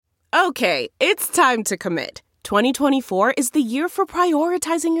Okay, it's time to commit. 2024 is the year for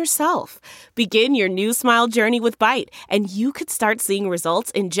prioritizing yourself. Begin your new smile journey with Byte, and you could start seeing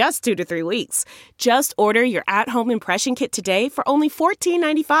results in just 2 to 3 weeks. Just order your at-home impression kit today for only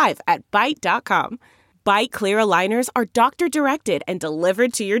 $14.95 at Byte.com. Byte Clear aligners are doctor-directed and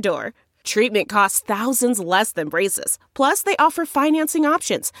delivered to your door. Treatment costs thousands less than braces. Plus, they offer financing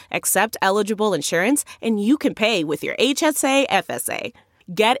options, accept eligible insurance, and you can pay with your HSA FSA.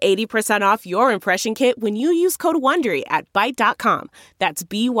 Get 80% off your impression kit when you use code WONDERY at Byte.com. That's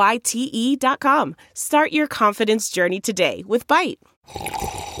BYTE.com. Start your confidence journey today with Byte.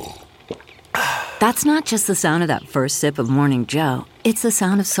 That's not just the sound of that first sip of Morning Joe. It's the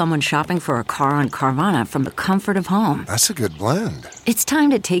sound of someone shopping for a car on Carvana from the comfort of home. That's a good blend. It's time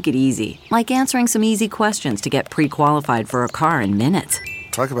to take it easy, like answering some easy questions to get pre-qualified for a car in minutes.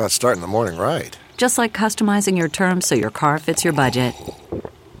 Talk about starting the morning right. Just like customizing your terms so your car fits your budget.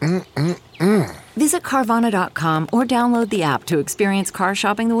 Visit Carvana.com or download the app to experience car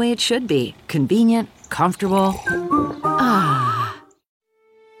shopping the way it should be. Convenient, comfortable.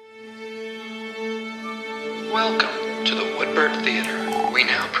 Welcome to the Woodbird Theater. We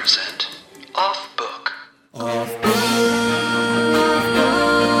now present Off Book. Off Book,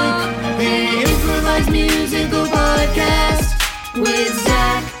 the improvised musical podcast with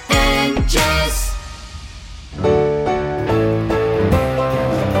Zach and Jess.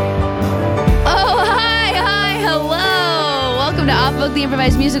 Off Book, the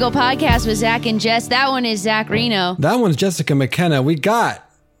improvised musical podcast with Zach and Jess. That one is Zach Reno. That one's Jessica McKenna. We got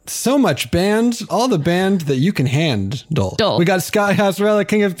so much band, all the band that you can handle. We got Scott Hasrella,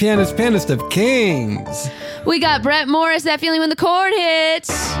 King of Pianists, Pianist of Kings. We got Brett Morris, That Feeling When the Chord Hits.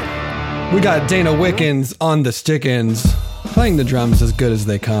 We got Dana Wickens on the stickins, playing the drums as good as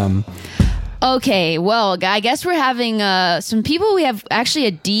they come. Okay, well, I guess we're having some people we have actually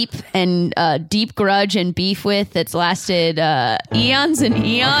a deep grudge and beef with that's lasted eons and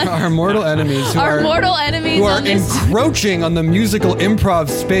eons. Our mortal enemies. Who are encroaching on the musical improv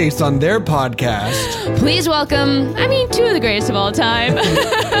space on their podcast. Please welcome, two of the greatest of all time.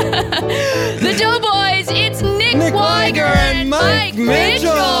 The Doughboys, it's Nick Weiger and Mike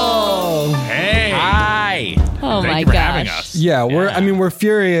Mitchell. Hey. Hi. Oh Thank my you for gosh. having us. Yeah, we're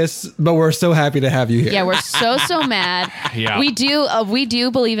furious, but we're so happy to have you here. Yeah, we're so mad. Yeah. We do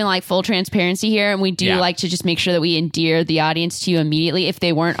believe in like full transparency here, and we do like to just make sure that we endear the audience to you immediately if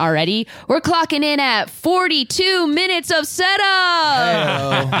they weren't already. We're clocking in at 42 minutes of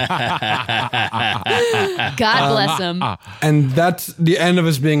setup. God bless them. And that's the end of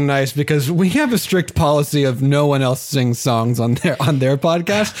us being nice, because we have a strict policy of no one else sings songs on their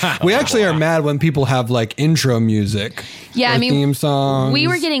podcast. We actually are mad when people have like intro music. Yeah, theme songs. We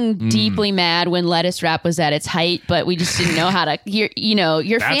were getting deeply mad when Lettuce Rap was at its height, but we just didn't know how to. Your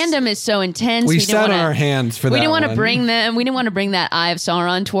fandom is so intense. We sat on our hands for that. We didn't want to bring them. We didn't want to bring that Eye of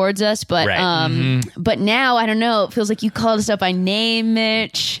Sauron towards us, but but now I don't know. It feels like you called us up by name,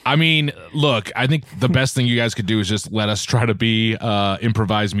 Mitch. Look, I think the best thing you guys could do is just let us try to be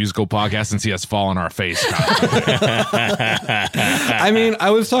improvised musical podcast and see us fall on our face. I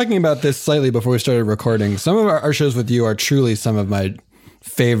was talking about this slightly before we started recording. Some of our shows with you are truly some of my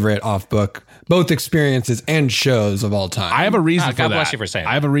favorite off-book, both experiences and shows of all time. I have a reason for that. God bless you for saying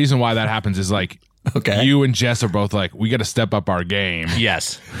that. I have a reason why that happens is like, okay, you and Jess are both like, we got to step up our game.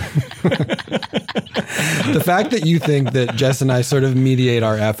 Yes. The fact that you think that Jess and I sort of mediate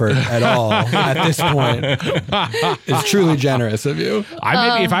our effort at all at this point is truly generous of you.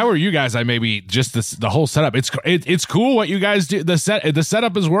 If I were you guys, I maybe just the whole setup. It's cool what you guys do. The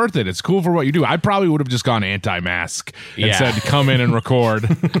setup is worth it. It's cool for what you do. I probably would have just gone anti-mask and said, come in and record.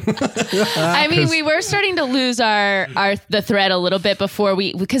 We were starting to lose the thread a little bit before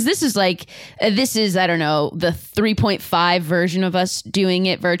because this is I don't know, the 3.5 version of us doing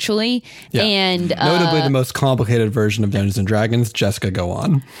it virtually. Yeah. And notably the most complicated version of Dungeons and Dragons. Jessica, go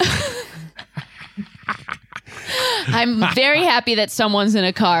on. I'm very happy that someone's in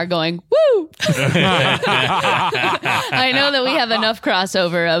a car going, woo! I know that we have enough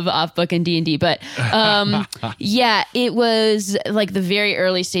crossover of Off-Book and D&D, but it was like the very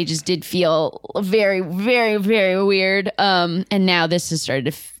early stages did feel very, very, very weird. And now this has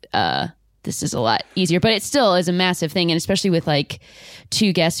started to... this is a lot easier, but it still is a massive thing. And especially with like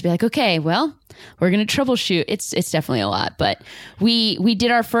two guests to be like, okay, well, we're going to troubleshoot. It's definitely a lot, but we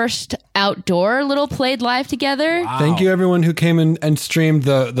did our first outdoor little played live together. Thank you everyone who came in and streamed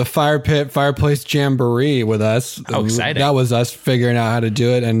the fireplace jamboree with us. Oh, exciting. That was us figuring out how to do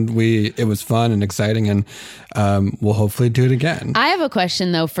it, and it was fun and exciting, and we'll hopefully do it again. I have a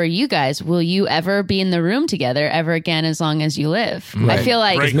question though for you guys. Will you ever be in the room together ever again as long as you live? Right. I feel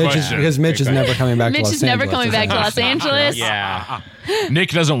like Great Because Mitch is never coming back to Mitch Los is Angeles. never coming back to Los Angeles. Yeah. Nick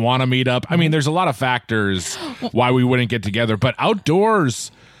doesn't want to meet up. I mean, there's a lot of factors why we wouldn't get together, but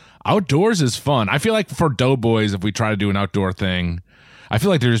outdoors is fun. I feel like for Doughboys, if we try to do an outdoor thing, I feel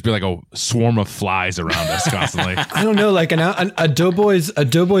like there'd just be like a swarm of flies around us constantly. I don't know, like a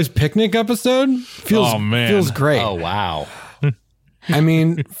Doughboys picnic episode feels great. Oh, wow. I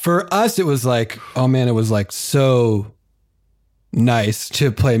mean, for us, it was like, oh man, it was like so nice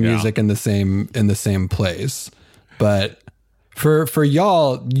to play music in the same place. But for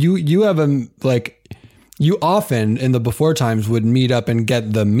y'all, you have you often in the before times would meet up and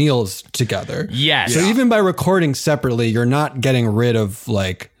get the meals together. Yes. So even by recording separately, you're not getting rid of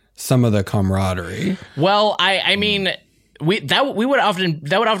like some of the camaraderie. Well, I mean, that would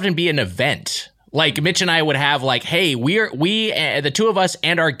often be an event. Like Mitch and I would have like, hey, the two of us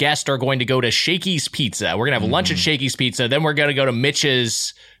and our guest are going to go to Shakey's Pizza. We're gonna have lunch at Shakey's Pizza. Then we're gonna go to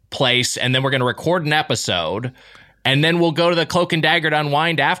Mitch's place, and then we're gonna record an episode, and then we'll go to the Cloak and Dagger to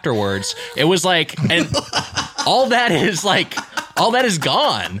unwind afterwards. It was like, and all that is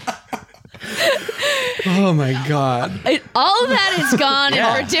gone. Oh my God. All of that is gone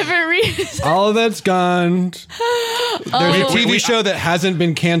and for different reasons. All of that's gone. There's a TV show that hasn't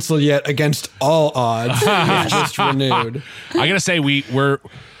been canceled yet against all odds. It's just renewed. I gotta say, we're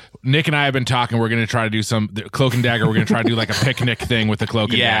Nick and I have been talking. We're gonna try to do some Cloak and Dagger. We're gonna try to do like a picnic thing with the Cloak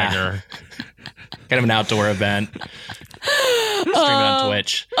and Dagger. Kind of an outdoor event. Stream it on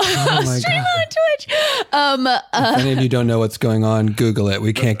Twitch. Oh my Stream God. on Twitch. If any of you don't know what's going on, Google it.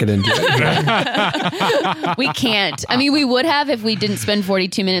 We can't get into it. We can't. I mean, we would have if we didn't spend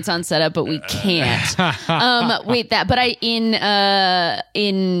 42 minutes on setup, but we can't.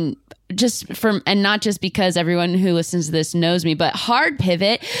 And not just because everyone who listens to this knows me, but Hard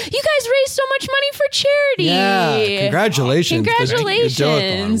Pivot, you guys raised so much money for charity. Yeah, congratulations. Congratulations. The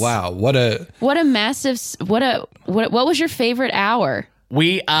Doathon. Wow, what a massive, what was your favorite hour?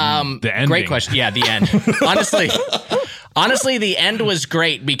 The ending. Great question. Yeah, the end. Honestly, the end was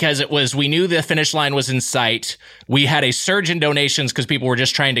great because we knew the finish line was in sight. We had a surge in donations because people were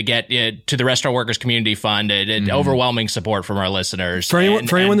just trying to get to the Restaurant Workers Community Fund. Overwhelming support from our listeners. For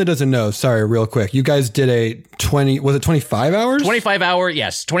anyone that doesn't know, sorry, real quick, you guys did a 25 hours?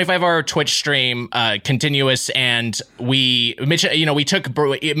 25-hour Twitch stream, continuous, and Mitch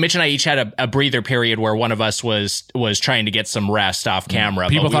and I each had a breather period where one of us was trying to get some rest off camera.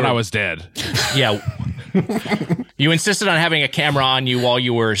 People thought I was dead. Yeah. You insisted on having a camera on you while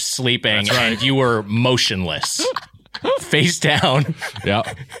you were sleeping, and you were motionless, face down. Yeah.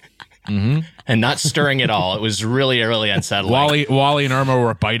 Mm-hmm. And not stirring at all. It was really, really unsettling. Wally and Irma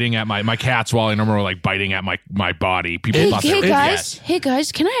were biting at my cats. Wally and Irma were like biting at my body. People thought they were Hey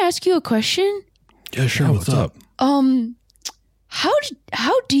guys, can I ask you a question? Yeah, sure. What's up?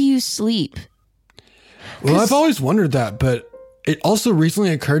 How do you sleep? Well, I've always wondered that, but it also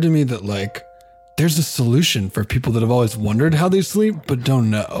recently occurred to me that like there's a solution for people that have always wondered how they sleep but don't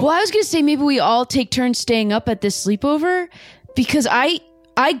know. Well, I was gonna say maybe we all take turns staying up at this sleepover because I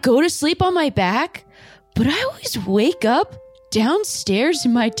go to sleep on my back, but I always wake up downstairs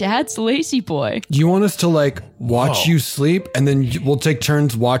in my dad's lazy boy. Do you want us to like watch you sleep and then we'll take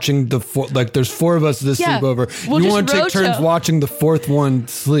turns watching there's 4 of us this sleepover. We'll you just want to take roto. turns watching the 4th one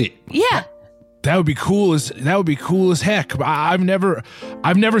sleep. Yeah. That would be cool as heck. I've never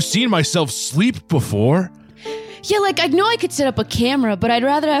seen myself sleep before. Yeah, like I know I could set up a camera, but I'd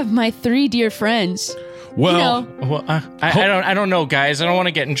rather have my 3 dear friends. Well, I don't know, guys. I don't want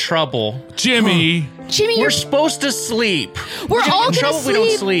to get in trouble. Jimmy, we're supposed to sleep. We're all in gonna trouble if we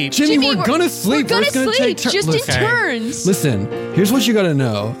don't sleep. Jimmy, we're gonna sleep. We're gonna gonna sleep, take just in Listen. turns. Listen, here's what you gotta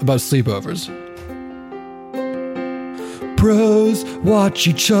know about sleepovers. Bros watch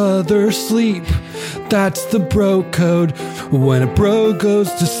each other sleep. That's the bro code. When a bro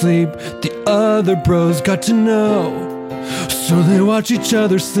goes to sleep, the other bros got to know. So they watch each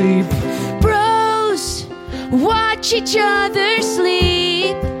other sleep. Bros watch each other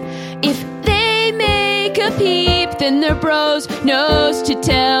sleep. If they make a peep, then their bros knows to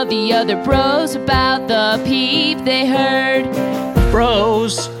tell the other bros about the peep they heard.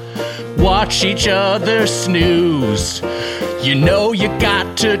 Bros watch each other snooze. You know you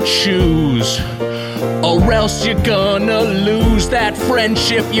got to choose, or else you're gonna lose that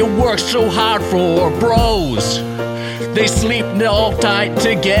friendship you worked so hard for, bros. They sleep all tight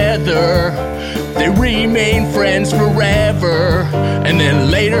together, they remain friends forever, and then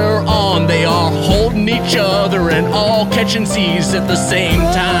later on they are holding each other and all catching C's at the same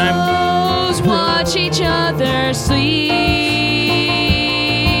time. Bros watch each other sleep.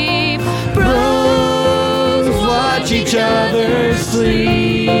 Bros watch each other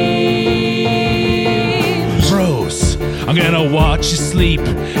sleep. Bros, I'm gonna watch you sleep,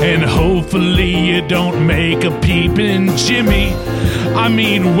 and hopefully you don't make a peepin' Jimmy. I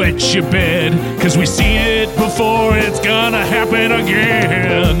mean, wet your bed, cause we seen it before, it's gonna happen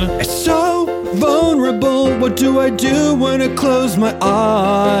again. It's so vulnerable. What do I do when I close my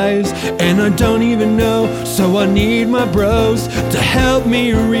eyes? And I don't even know, so I need my bros to help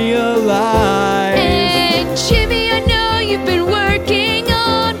me realize. And Jimmy, I know you've been working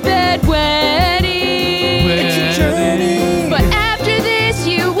on bedwetting. It's a journey. But after this,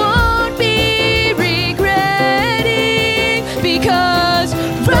 you won't be regretting, because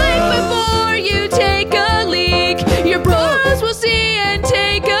right before you take a leak, your bros will see and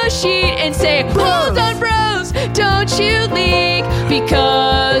take a sheet and say, hold on, bros, don't you leak,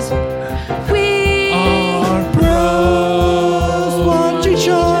 because we Our bros watch each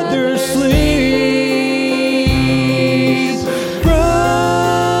other sleep.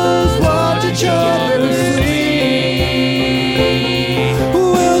 Bros watch each other sleep.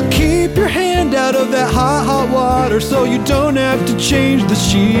 We'll keep your hand out of that hot, hot water so you don't have to change the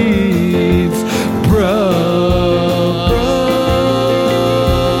sheets.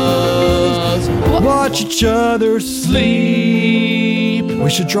 Bros watch each other sleep. We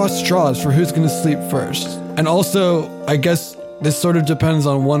should draw straws for who's going to sleep first. And also, I guess this sort of depends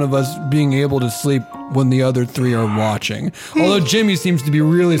on one of us being able to sleep when the other three are watching. Although Jimmy seems to be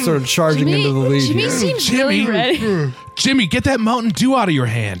really sort of charging into the lead Jimmy here. seems really ready. Jimmy, get that Mountain Dew out of your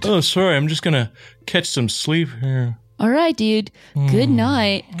hand. Oh, sorry, I'm just gonna catch some sleep here. All right, dude. Good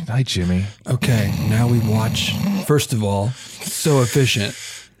night. Good night, Jimmy. Okay, now we watch. First of all, so efficient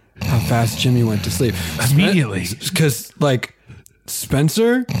how fast Jimmy went to sleep. Immediately. Because, like,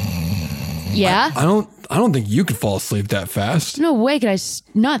 Spencer, Yeah? I don't think you could fall asleep that fast. No way could I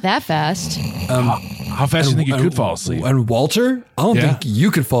not that fast. How fast do you think you could fall asleep? And Walter, I don't Yeah. think you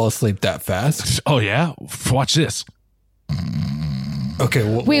could fall asleep that fast. Oh, yeah? Watch this. Okay,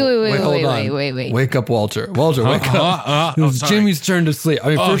 Wait, hold on. wait. Wake up, Walter. Walter, wake up. It was sorry. Jimmy's turn to sleep. I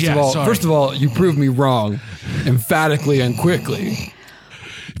mean, Oh, yeah, sorry. first of all, you proved me wrong, emphatically and quickly.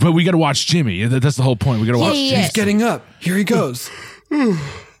 But we got to watch Jimmy. That's the whole point. We got to watch. Yeah. He's getting up. Here he goes.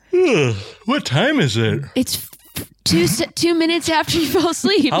 What time is it? It's 2 minutes after you fell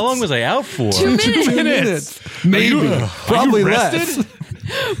asleep. How long was I out for? 2 minutes? 2 minutes. Maybe. Probably less.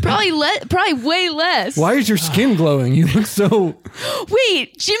 Probably way less. Why is your skin glowing? You look so...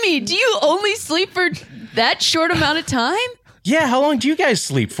 Wait, Jimmy, do you only sleep for that short amount of time? Yeah, how long do you guys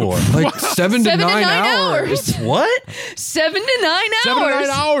sleep for? Like 7 to 9 hours. What? 7 to 9 hours. 7 to 9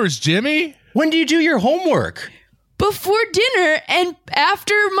 hours, Jimmy. When do you do your homework? Before dinner and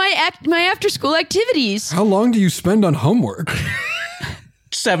after my after school activities. How long do you spend on homework?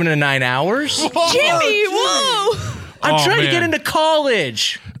 7 to 9 hours. Jimmy, whoa! I'm Oh, trying to man. get into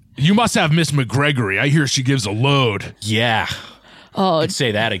college. You must have Miss McGregory. I hear she gives a load. Yeah. Oh, Let's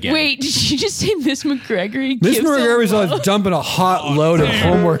say that again. wait, did you just say Miss McGregory? Miss gives a McGregory's load? always dumping a hot load of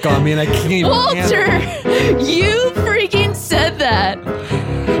homework on me, and I can't even handle it. Walter, you freaking said that.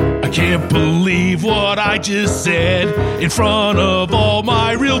 I can't believe what I just said in front of all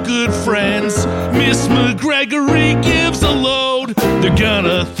my real good friends. Miss McGregory gives a load. They're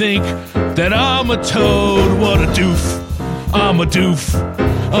gonna think that I'm a toad. What a doof. I'm a doof.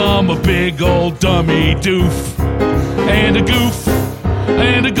 I'm a big old dummy doof. And a goof.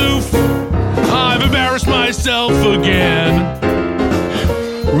 And a goof. I've embarrassed myself again.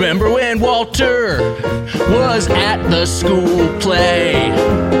 Remember when Walter was at the school play?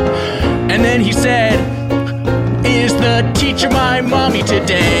 And then he said, "Is the teacher my mommy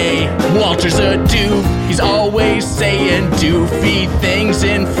today?" Walter's a doof. He's always saying doofy things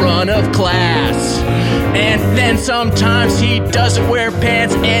in front of class. And then sometimes he doesn't wear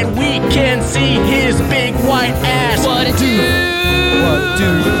pants and we can see his big white ass. What a dude. What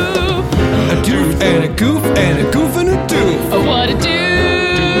do? A doof and a goof and a goof and a doof. What a dude.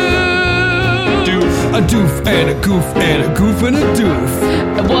 A doof and a goof and a goof and a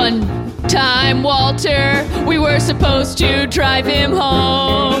doof. One time, Walter, we were supposed to drive him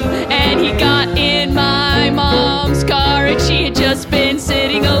home, and he got in my mom's car, and she had just been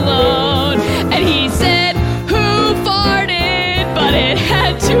sitting alone, and he said, "Who farted?"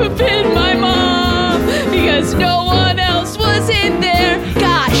 had to pin my mom because no one else was in there.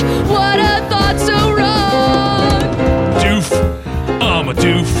 Gosh, what a thought so wrong. Doof, I'm a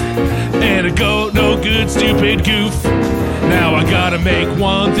doof, and a goat, no good, stupid goof. Now I gotta make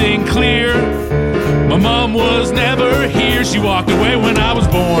one thing clear. My mom was never here. She walked away when I was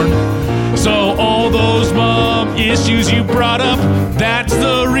born. So all those mom issues you brought up, that's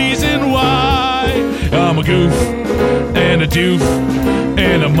the reason why I'm a goof and a doof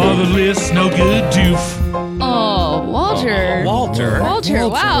and a motherless, no good doof. Oh, Walter. Walter.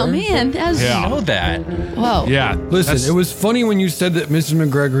 Wow, man. That was, Yeah. I know that. whoa. Yeah. Listen, it was funny when you said that Mrs.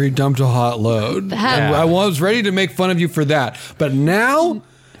 McGregory dumped a hot load. That- I was ready to make fun of you for that. But now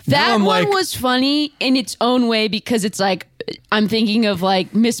That I'm one like, was funny in its own way because it's like I'm thinking of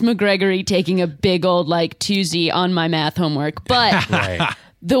like Miss McGregory taking a big old like 2Z on my math homework. But Right.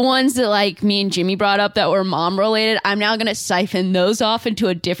 the ones that like me and Jimmy brought up that were mom related, I'm now going to siphon those off into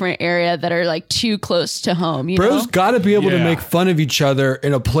a different area that are like too close to home. You bros know? got to be able to Yeah. make fun of each other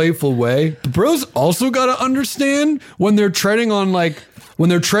in a playful way. But bros also got to understand when they're treading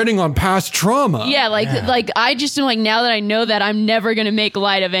on past trauma. Yeah, like I just am like, now that I know that, I'm never gonna make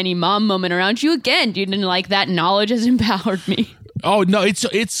light of any mom moment around you again, dude. And like that knowledge has empowered me. Oh no,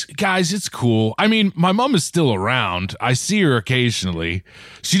 it's guys, it's cool. I mean, my mom is still around. I see her occasionally.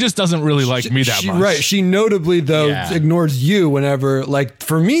 She just doesn't really like me that much. Right. She notably, though, Yeah. ignores you whenever, like,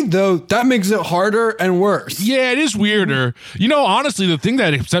 for me, though, that makes it harder and worse. Yeah, it is weirder. You know, honestly, the thing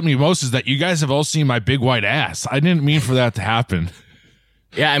that upset me most is that you guys have all seen my big white ass. I didn't mean for that to happen.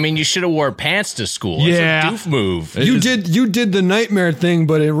 Yeah, I mean, you should have wore pants to school. Yeah. It's a doof move. You did the nightmare thing,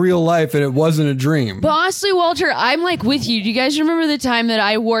 but in real life, and it wasn't a dream. But honestly, Walter, I'm like with you. Do you guys remember the time that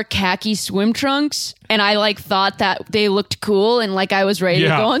I wore khaki swim trunks and I like thought that they looked cool and like I was ready to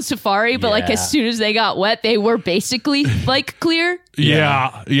Yeah. go on safari, but like Yeah. as soon as they got wet, they were basically like clear?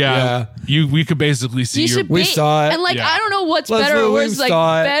 Yeah. We could basically see You your. should We be- saw it. And like Yeah. I don't know what's Leslie, better or we worse. Like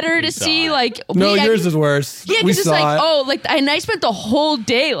saw it. better to see like No, we- yours is worse. Yeah, we because it's saw like, it. oh, like, and I spent the whole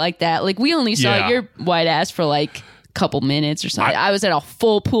day like that. Like, we only saw Yeah. your white ass for like a couple minutes or something. I was at a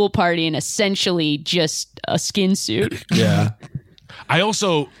full pool party and essentially just a skin suit. Yeah. I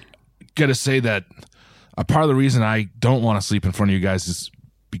also gotta say that a part of the reason I don't want to sleep in front of you guys is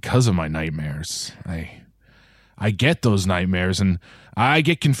because of my nightmares. I get those nightmares and I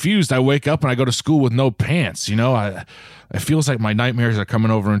get confused. I wake up and I go to school with no pants. You know, it feels like my nightmares are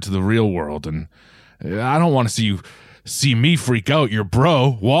coming over into the real world, and I don't want to see me freak out. Your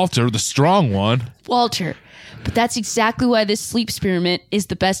bro, Walter, the strong one. Walter. But that's exactly why this sleep experiment is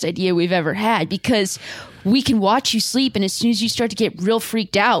the best idea we've ever had, because we can watch you sleep, and as soon as you start to get real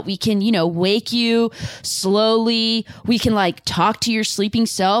freaked out, we can, wake you slowly. We can like talk to your sleeping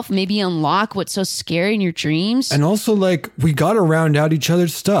self, maybe unlock what's so scary in your dreams. And also, like, we got to round out each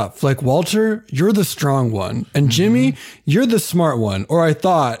other's stuff. Like, Walter, you're the strong one. And Jimmy, you're the smart one. Or I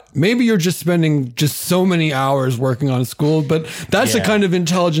thought, maybe you're just spending just so many hours working on school, but that's a Yeah. kind of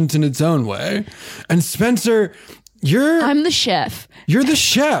intelligence in its own way. And Spencer, I'm the chef. you're the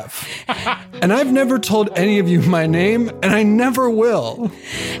chef. And I've never told any of you my name, and I never will.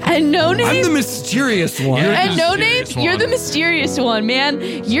 And no name. I'm the mysterious one. And no name, mysterious you're one. the mysterious one, man.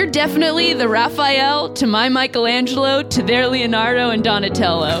 You're definitely the Raphael to my Michelangelo to their Leonardo and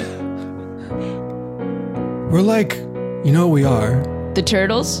Donatello. We're like, you know what we are? The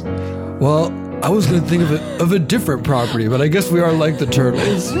Turtles? Well, I was going to think of a different property, but I guess we are like the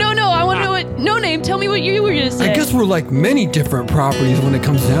Turtles. No, I want to know what. No name, tell me what you were going to say. I guess we're like many different properties when it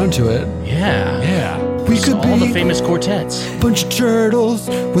comes down to it. Yeah. Yeah. We It's could all be the famous quartets. a bunch of turtles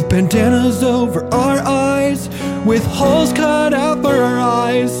with bandanas over our eyes, with holes cut out for our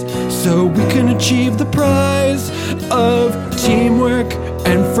eyes, so we can achieve the prize of teamwork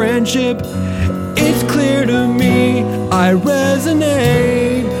and friendship. It's clear to me I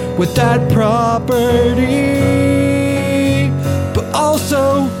resonate with that property. But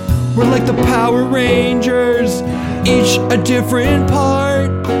also, we're like the Power Rangers, each a different part.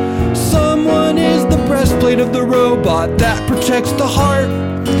 Someone is the breastplate of the robot that protects the heart.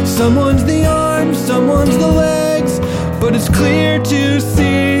 Someone's the arms, someone's the legs. But it's clear to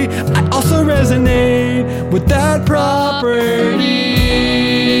see I also resonate with that property.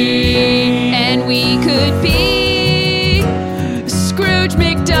 And we could be Scrooge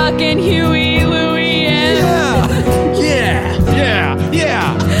McDuck and Huey, Louie, and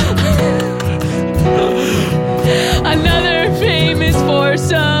Yeah. another famous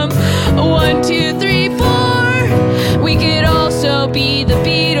foursome. 1, 2, 3, 4. We could also be the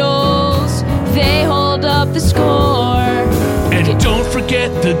Beatles. They hold up the score. And don't forget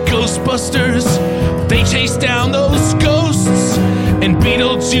the Ghostbusters. They chase down those ghosts and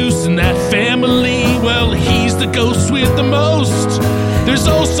Beetlejuice and that family, well, he's the ghost with the most. There's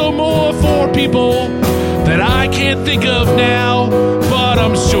also more for people that I can't think of now, but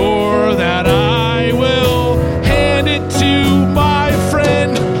I'm sure that I will hand it to my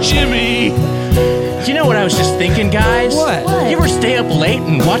friend Jimmy. You know what I was just thinking, guys? What? You ever stay up late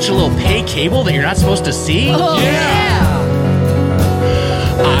and watch a little pay cable that you're not supposed to see? Oh, yeah.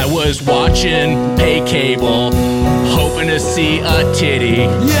 I was watching pay cable, hoping to see a titty.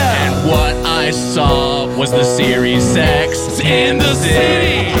 Yeah. And what I saw was the series Sex in the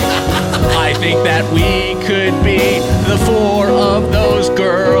City. I think that we could be the four of those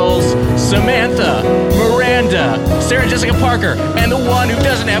girls: Samantha, Miranda, Sarah Jessica Parker, and the one who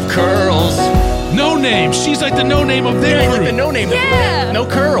doesn't have curls. No Name. She's like the no name of their Yeah, like group. the no name. Yeah. No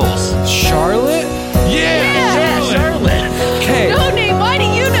curls. Charlotte? Yeah, Charlotte. Okay. No name. Why do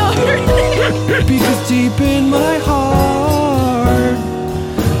you know her name? Because deep in my heart,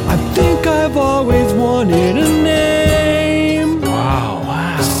 I think I've always wanted a name.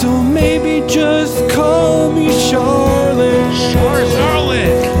 Wow. So maybe just call me Charlotte.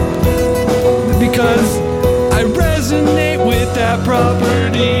 Charlotte. Because I resonate with that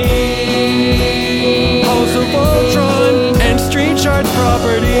property. Also Voltron and Street Shards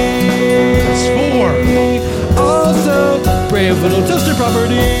property. That's 4. Also Brave Little Toaster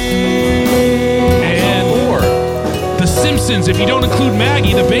property. And The Simpsons, if you don't include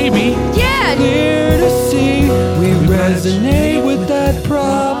Maggie, the baby. Yeah. Clear to see we resonate with that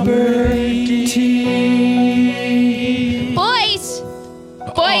property.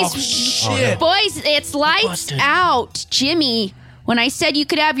 Boys. Shit. Boys, it's lights Busted. out. Jimmy, when I said you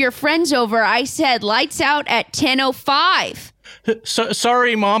could have your friends over, I said lights out at 10:05.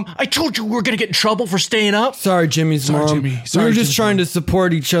 Sorry, Mom. I told you we were going to get in trouble for staying up. Sorry, Jimmy's mom. Jimmy. We Sorry, were just Jimmy's trying mom. to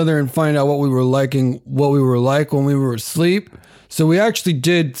support each other and find out what we were liking, what we were like when we were asleep. So we actually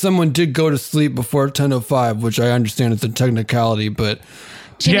did. Someone did go to sleep before 10:05, which I understand is a technicality, but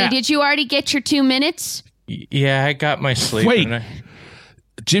Jimmy, Yeah. did you already get your 2 minutes? Yeah, I got my sleep. Wait.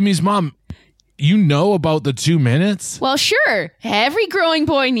 Jimmy's mom, you know about the 2 minutes? Well, sure. Every growing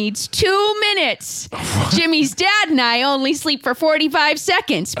boy needs 2 minutes. Jimmy's dad and I only sleep for 45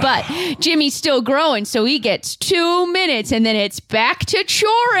 seconds, but Jimmy's still growing, so he gets 2 minutes, and then it's back to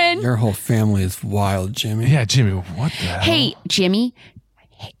chorin'. your whole family is wild, Jimmy. Yeah, Jimmy, what the hell? Hey, Jimmy,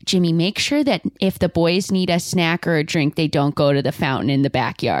 make sure that if the boys need a snack or a drink, they don't go to the fountain in the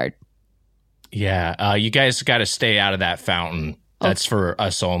backyard. Yeah, you guys got to stay out of that fountain. That's for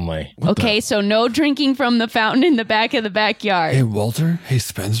us only. Okay, so no drinking from the fountain in the back of the backyard. Hey, Walter. Hey,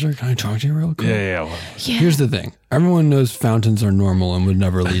 Spencer. Can I talk to you real quick? Yeah. Here's the thing. Everyone knows fountains are normal and would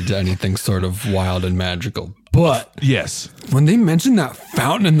never lead to anything sort of wild and magical. But Yes. when they mention that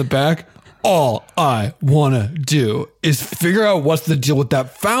fountain in the back, all I want to do is figure out what's the deal with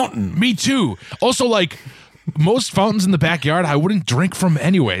that fountain. Me too. Also, like, most fountains in the backyard, I wouldn't drink from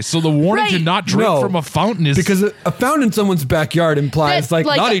anyway. So the warning to Right. not drink No, from a fountain is Because a fountain in someone's backyard implies That's like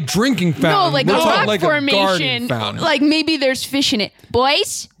not a- a drinking fountain. No, like We're a talking rock like a garden formation. fountain. Like maybe there's fish in it.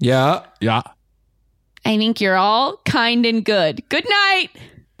 Boys, Yeah. yeah. I think you're all kind and good. Good night.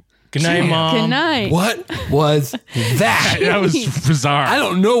 Good night, Mom. Good night. What was that? That was bizarre. I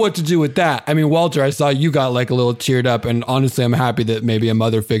don't know what to do with that. I mean, Walter, I saw you got like a little teared up, and honestly, I'm happy that maybe a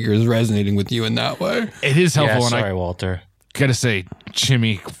mother figure is resonating with you in that way. It is Yeah, helpful, and sorry, I Walter. gotta say,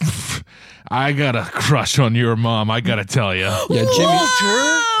 Jimmy, I got a crush on your mom. I gotta tell you. Yeah, Jimmy.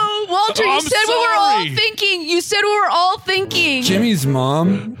 Oh, Walter, you I'm said we were all sorry. thinking. You said we were all thinking. Jimmy's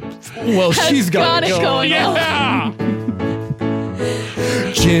mom. Well, she's got it going. on. Yeah.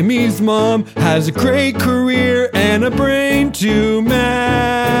 Jimmy's mom has a great career and a brain to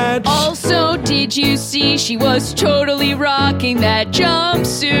match. Also, did you see she was totally rocking that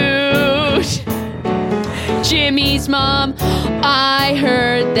jumpsuit? Jimmy's mom, I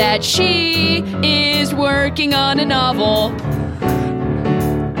heard that she is working on a novel.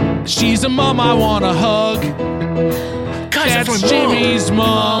 She's a mom I wanna hug. Guys, That's my Jimmy's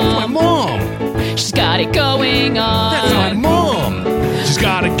mom. My mom. mom. She's got it going That's my on. mom. She's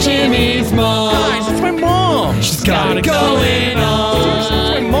got a Jimmy's mom. Guys, that's my mom. She's got it going That's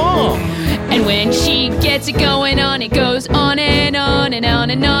my on. mom. And when she gets it going on, it goes on and on and on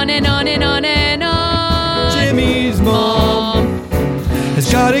and on and on and on and on. Jimmy's mom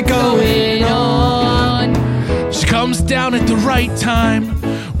has got it going on. She comes down at the right time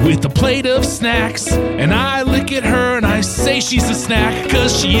with a plate of snacks. And I look at her and I say she's a snack,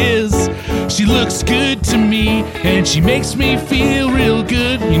 'cause she is. She looks good to me and she makes me feel real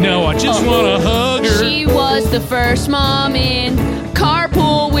good. You know, I just wanna hug her. She was the first mom in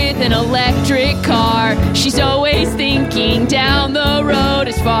carpool with an electric car. She's always thinking down the road,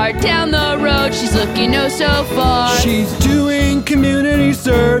 as far down the road. She's looking oh so far. She's doing community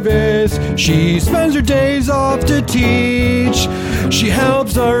service. She spends her days off to teach. She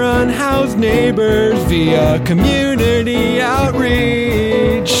helps our unhoused neighbors via community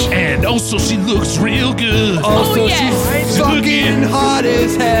outreach. And also she looks real good. Also, yes. she's fucking hot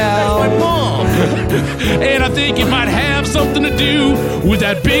as hell. My mom. And I think it might have something to do with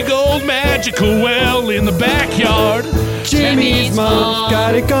that big old magical well in the backyard. Jimmy's mom's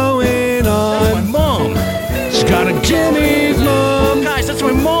got it going My on. mom. She's got a Jimmy's mom, Guys, that's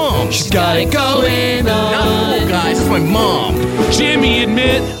my mom. she's got it going Not on. cool, guys. That's my mom. Jimmy,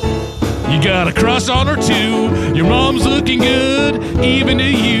 admit you got a crush on her too. Your mom's looking good, even to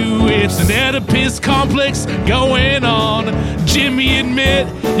you. It's an Oedipus complex going on. Jimmy, admit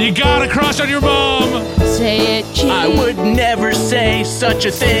you got a crush on your mom. Say it, Jimmy. I would never say such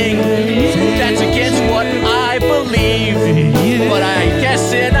a thing. That's against what I believe. But I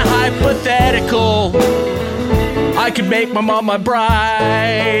guess in a hypothetical, I could make my mom my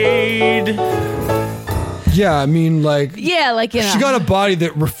bride. Yeah, I mean, like, Yeah, like in she got a body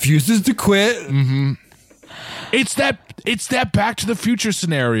that refuses to quit. It's that Back to the Future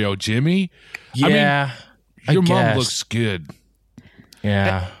scenario, Jimmy. Yeah. I mean, your mom guess. looks good.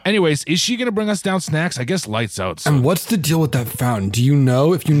 Yeah. Anyways, is she gonna bring us down snacks? I guess lights out. So. And what's the deal with that fountain? Do you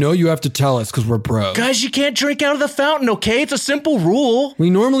know? If you know, you have to tell us because we're broke. Guys, you can't drink out of the fountain, okay? It's a simple rule.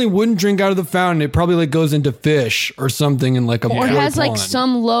 We normally wouldn't drink out of the fountain. It probably like goes into fish or something in like a or has like pond.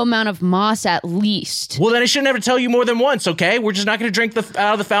 some low amount of moss at least. Well, then I should never tell you more than once, okay? We're just not going to drink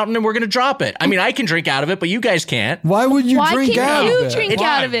out of the fountain and we're going to drop it. I mean, I can drink out of it, but you guys can't. Why would you Why drink can't out you of it? drink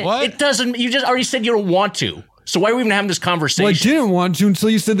out of it? What? It doesn't, you just already said you don't want to. So why are we even having this conversation? Well, I didn't want to until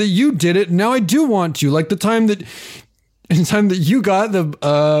you said that you did it. Now I do want to. Like the time that you got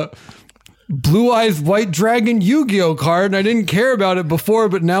the Blue Eyes White Dragon Yu-Gi-Oh card, and I didn't care about it before,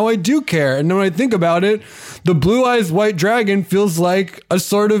 but now I do care. And when I think about it, the Blue Eyes White Dragon feels like a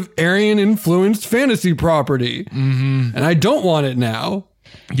sort of Aryan-influenced fantasy property, and I don't want it now.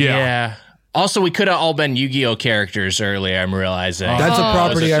 Yeah. Also, we could have all been Yu-Gi-Oh characters earlier, I'm realizing. That's a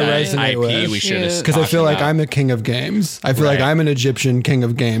property I resonate IP with. we should have Because I feel like I'm a king of games. I feel like Right. I'm an Egyptian king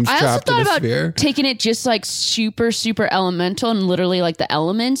of games I also trapped in thought a about sphere. taking it just like super, super elemental and literally like the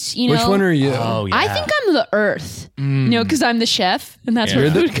elements, you know? Which one are you? Oh, yeah. I think I'm the earth, you know, because I'm the chef and that's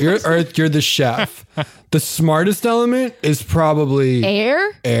where food You're comes from. Earth, you're the chef. The smartest element is probably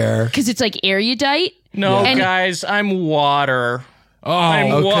Air? air. Because it's like erudite. No, And- guys, I'm water. I'm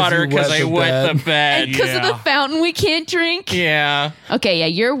 'cause water you because wet I the wet bed. the bed. Because of the fountain we can't drink. Yeah. Okay, yeah,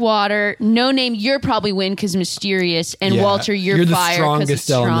 you're water. No name, you're probably wind because mysterious. And Yeah. Walter, you're the fire 'cause strongest it's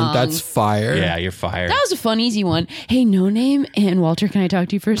element. strong. That's fire. Yeah, you're fired. That was a fun, easy one. Hey, no name and Walter, can I talk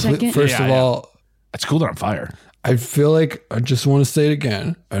to you for a second? First Yeah, of yeah. all, It's cool that I'm fire. I feel like I just want to say it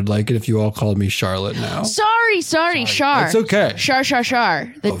again. I'd like it if you all called me Charlotte now. Sorry, Shar. It's okay. Shar.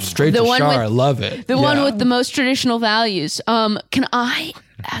 The, Straight the to one Char. I with love it. the one Yeah. with the most traditional values. Can I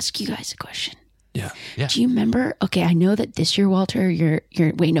ask you guys a question? Yeah. Do you remember? Okay, I know that this year, Walter, you're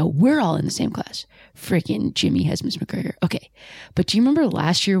wait, no, we're all in the same class. Freaking Jimmy has Miss McGregor. Okay. But do you remember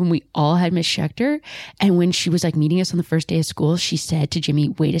last year when we all had Miss Schechter? And when she was like meeting us on the first day of school, she said to Jimmy,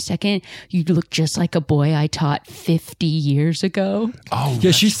 wait a second, you look just like a boy I taught 50 years ago. Oh,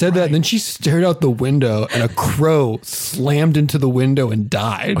 Yeah, she said that, and then she stared out the window, and a crow slammed into the window and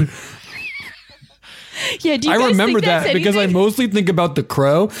died. Yeah, do you I guys remember think that's that because I anything? mostly think about the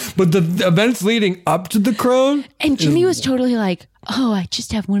crow, but the events leading up to the crow. And Jimmy was totally like, oh, I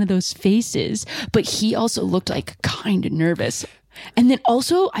just have one of those faces. But he also looked like kind of nervous. And then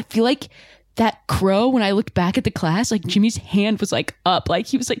also, I feel like that crow, when I looked back at the class, like Jimmy's hand was like up, like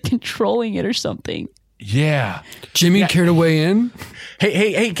he was like controlling it or something. yeah. Jimmy, care to weigh in?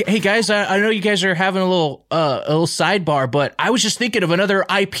 Hey, guys! I know you guys are having a little sidebar, but I was just thinking of another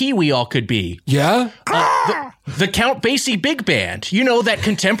IP we all could be. Yeah? The Count Basie Big Band. You know, that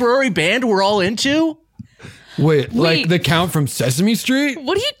contemporary band we're all into? Wait, like the Count from Sesame Street?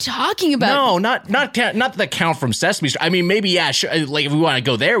 What are you talking about? No, not the Count from Sesame Street. I mean, maybe, yeah, sure, like if we want to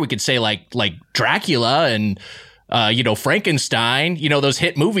go there, we could say like Dracula and Frankenstein, those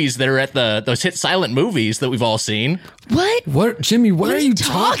hit movies that are those hit silent movies that we've all seen. What, Jimmy, what are you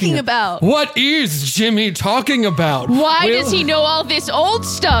talking about? What is Jimmy talking about? Why does he know all this old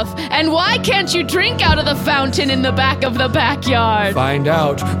stuff? And why can't you drink out of the fountain in the back of the backyard? Find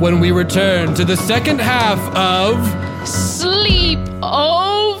out when we return to the second half of Sleep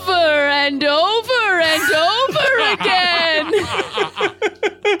over and over and over again.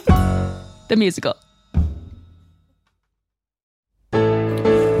 The musical.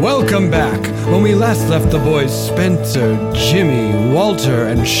 Welcome back. When we last left the boys Spencer, Jimmy, Walter,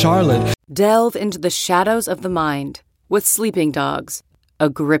 and Charlotte. Delve into the shadows of the mind with Sleeping Dogs, a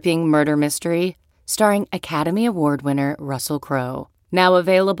gripping murder mystery starring Academy Award winner Russell Crowe. Now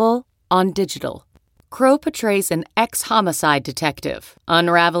available on digital. Crowe portrays an ex-homicide detective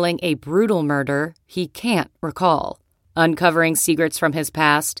unraveling a brutal murder he can't recall. Uncovering secrets from his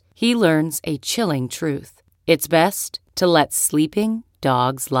past, he learns a chilling truth. It's best to let sleeping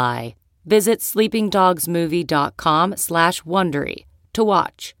dogs lie. Visit sleepingdogsmovie.com/Wondery to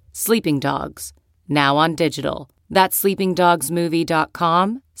watch Sleeping Dogs, now on digital. That's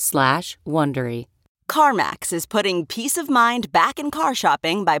sleepingdogsmovie.com/Wondery. CarMax is putting peace of mind back in car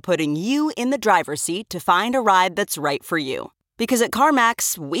shopping by putting you in the driver's seat to find a ride that's right for you. Because at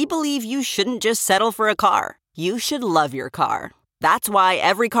CarMax, we believe you shouldn't just settle for a car. You should love your car. That's why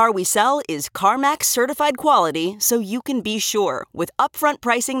every car we sell is CarMax certified quality, so you can be sure with upfront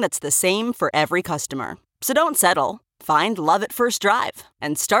pricing that's the same for every customer. So don't settle. Find love at first drive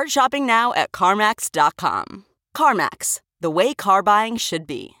and start shopping now at CarMax.com. CarMax, the way car buying should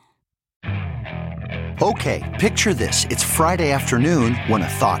be. Okay, picture this. It's Friday afternoon when a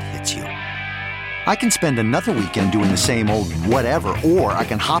thought hits you. I can spend another weekend doing the same old whatever, or I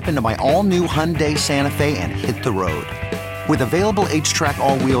can hop into my all-new Hyundai Santa Fe and hit the road. With available H-Track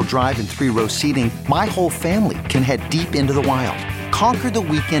all-wheel drive and 3-row seating, my whole family can head deep into the wild. Conquer the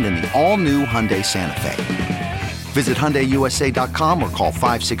weekend in the all-new Hyundai Santa Fe. Visit HyundaiUSA.com or call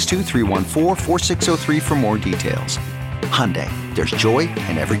 562-314-4603 for more details. Hyundai, there's joy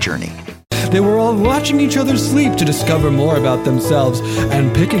in every journey. They were all watching each other sleep to discover more about themselves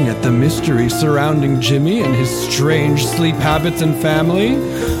and picking at the mystery surrounding Jimmy and his strange sleep habits and family.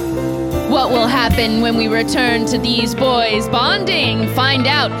 What will happen when we return to these boys bonding? Find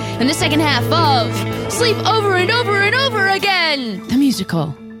out in the second half of Sleep Over and Over and Over Again, the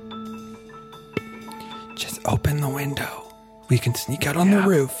musical. Just open the window. We can sneak out on the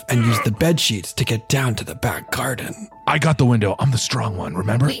roof and use the bed sheets to get down to the back garden. I got the window. I'm the strong one,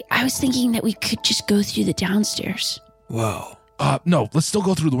 remember? Wait, I was thinking that we could just go through the downstairs. Whoa. No, let's still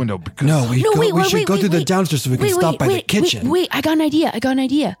go through the window. Because we should go through the downstairs so we can stop by the kitchen. Wait, I got an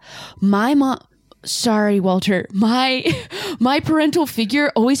idea. My mom... Sorry, Walter. My parental figure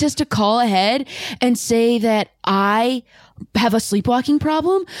always has to call ahead and say that I have a sleepwalking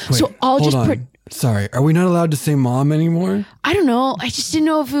problem. Wait, so I'll hold just... on. Sorry, are we not allowed to say mom anymore? I don't know. I just didn't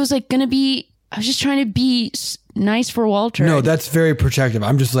know if it was like gonna be... I was just trying to be nice for Walter. No, that's very protective.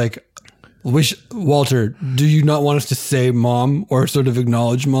 I'm just like... Walter, do you not want us to say mom or sort of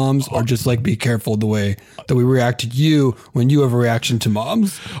acknowledge moms or just like be careful the way that we react to you when you have a reaction to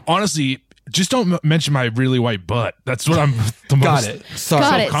moms? Honestly, just don't mention my really white butt. That's what I'm the most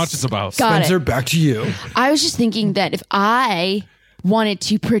self-conscious about. Spencer, back to you. I was just thinking that if I wanted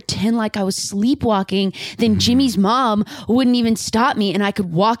to pretend like I was sleepwalking, then Jimmy's mom wouldn't even stop me and I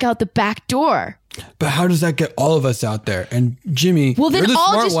could walk out the back door. But how does that get all of us out there? And Jimmy, well, then you're the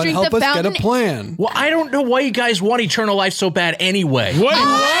I'll smart just one. drink Help the us fountain. get a plan. Well, I don't know why you guys want eternal life so bad anyway. What?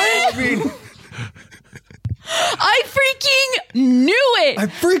 I mean... I freaking knew it. I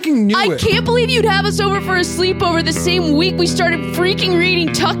can't believe you'd have us over for a sleepover the same week we started freaking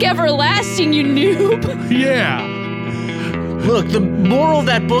reading Tuck Everlasting, you noob. Yeah. Look, the moral of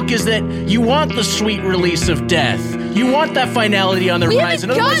that book is that you want the sweet release of death. You want that finality on the horizon.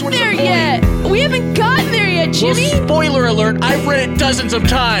 We haven't gotten there yet. We haven't gotten there yet, Jimmy. Well, spoiler alert, I've read it dozens of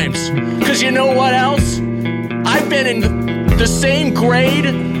times. Because you know what else? I've been in the same grade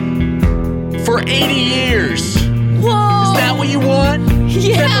for 80 years. Whoa. Is that what you want? Yeah.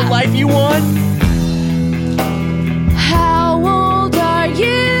 Is that the life you want? How old are you?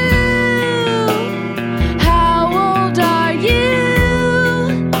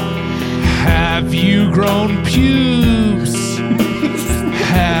 Have you grown pubes?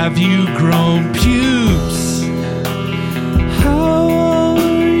 Have you grown pubes? How old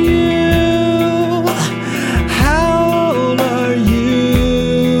are you? How old are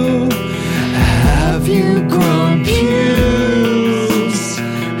you? Have you grown pubes?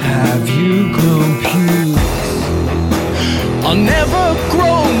 Have you grown pubes? I'll never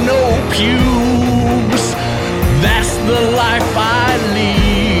grow no pubes.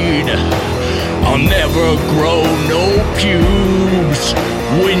 never grow no pubes.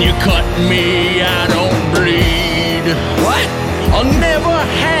 When you cut me, I don't bleed. What? I'll never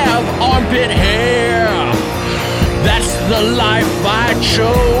have armpit hair. That's the life I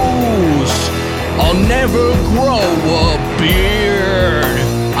chose. I'll never grow a beard.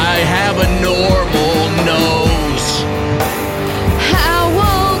 I have a normal nose. How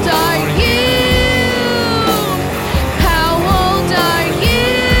old are you? How old are you?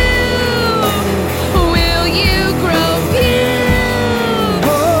 Will you grow pubes?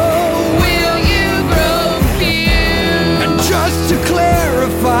 Will you grow pubes? And just to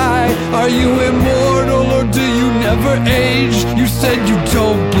clarify, are you immortal or do you never age? You said you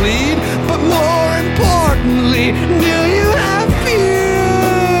don't bleed, but more importantly, do you have pubes?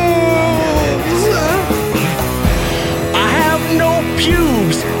 I have no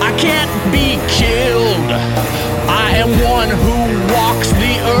pubes. I can't be killed. I am one who walks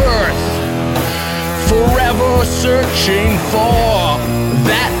the earth, forever searching for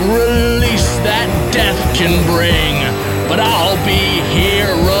that release that death can bring. But I'll be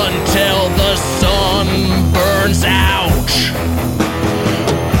here until the sun burns out.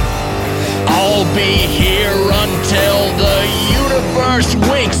 I'll be here until the universe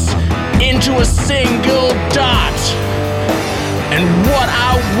winks into a single dot. And what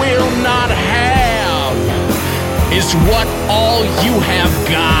I will not have is what all you have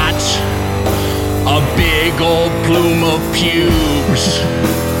got. A big old plume of pubes.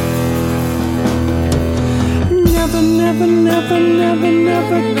 Never, never, never, never,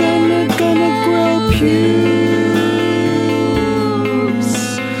 never gonna grow pubes.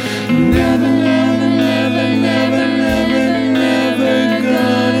 Never, never, never, never, never, never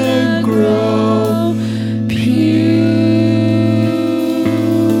gonna grow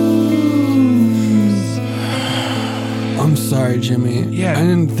pubes. I'm sorry, Jimmy. Yeah. I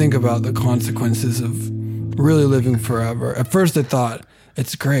didn't think about the consequences of really living forever. At first I thought,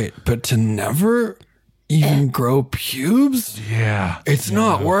 it's great, but to never even grow pubes? Yeah. It's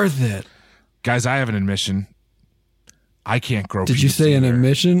not worth it. Guys, I have an admission. I can't grow Did pubes you say an either.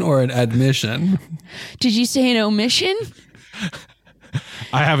 admission or an admission? Did you say an omission?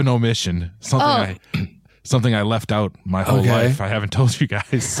 I have an omission. Something I left out my whole Okay. life. I haven't told you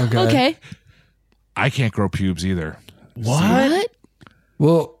guys. Okay. I can't grow pubes either. What?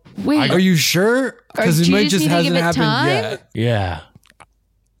 Well, Wait. are you sure? Because do it you might just just need to give hasn't it happened time? yet. Yeah.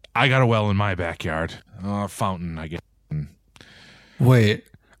 I got a well in my backyard. Fountain, I guess. Wait,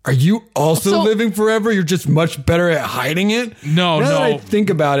 are you also So- living forever? You're just much better at hiding it? No, Now that I no. think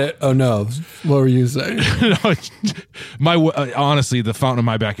about it. Oh no. What were you saying? Honestly, the fountain in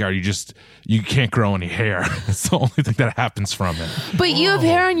my backyard, you can't grow any hair. It's the only thing that happens from it. But you have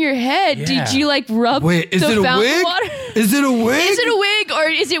hair on your head. Yeah. Did you like rub Wait, is the it a fountain wig? water? Is it a wig? Is it a wig or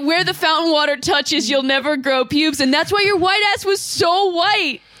is it where the fountain water touches you'll never grow pubes? And that's why your white ass was so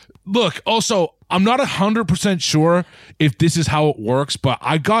white. Look, also, I'm not 100% sure if this is how it works, but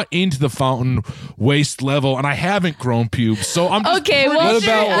I got into the fountain waist level and I haven't grown pubes. So I'm just Okay, pretty- well, What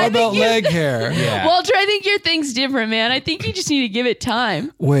sure, I about think you- leg hair? Yeah. Walter, I think your thing's different, man. I think you just need to give it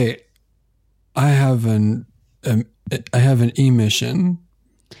time. Wait, I have an emission.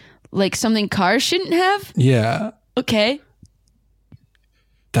 Like something cars shouldn't have? Yeah, Okay.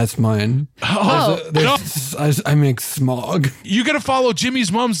 that's mine. Oh. I make smog. You got to follow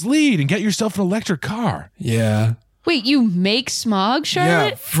Jimmy's mom's lead and get yourself an electric car. Yeah. Wait, you make smog, Yeah,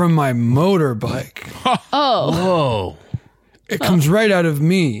 Charlotte? from my motorbike. Oh. Whoa. It comes right out of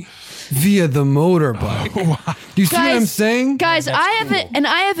me via the motorbike. Do you see what I'm saying? Guys, I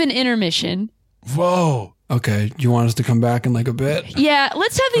have an intermission. Whoa. Okay, do you want us to come back in like a bit? Yeah,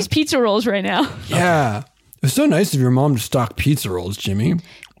 let's have these pizza rolls right now. Yeah. It's so nice of your mom to stock pizza rolls, Jimmy.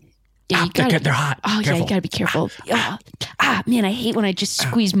 Yeah, they're hot. Oh, yeah, Careful. you gotta be careful. Man, I hate when I just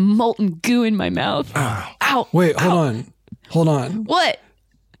squeeze molten goo in my mouth. Ow. Wait, hold on. What?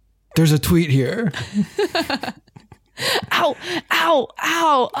 There's a tweet here. Ow.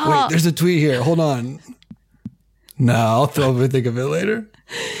 Oh. Wait, there's a tweet here. Hold on. No, I'll think of it later.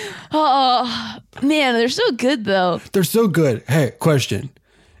 Oh, man, they're so good, though. They're so good. Hey, question.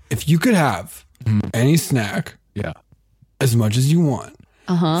 If you could have any snack Yeah. as much as you want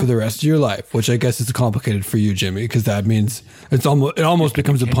for the rest of your life, which I guess is complicated for you, Jimmy, because that means it almost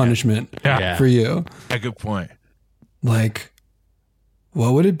becomes a punishment Yeah. for you. Yeah, good point. Like,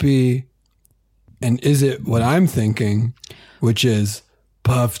 what would it be? And is it what I'm thinking, which is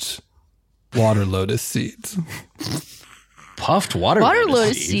puffed water lotus seeds? Puffed water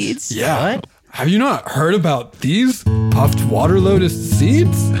lotus seeds. Yeah. What? Have you not heard about these puffed water lotus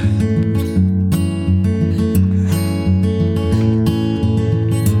seeds?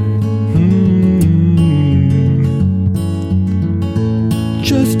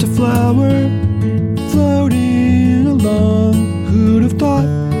 flower floating along. Who'd have thought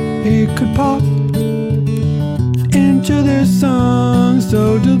it could pop into this song?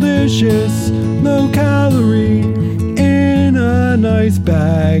 So delicious, low calorie, in a nice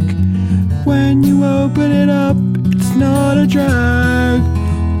bag. When you open it up, it's not a drag.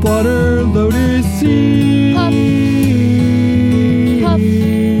 Water lotus seed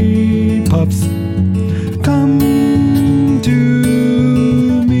puffs come to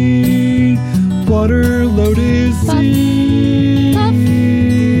me. Water lotus seed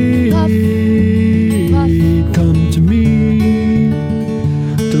come to me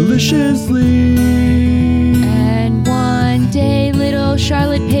deliciously. And one day little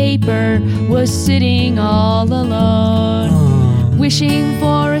Charlotte Paper was sitting all alone, wishing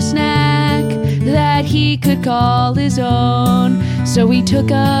for a snack that he could call his own. So he took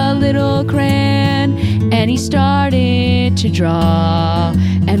a little crayon and he started to draw.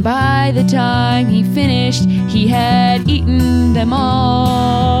 And by the time he finished, he had eaten them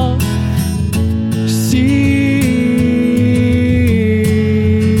all. Seeds,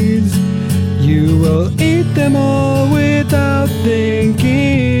 you will eat them all without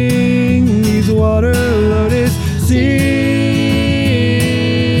thinking. These water lotus seeds,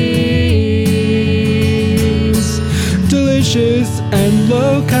 delicious and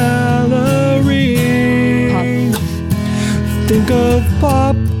low calorie. Think of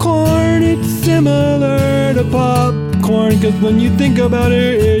popcorn, it's similar to popcorn, cause when you think about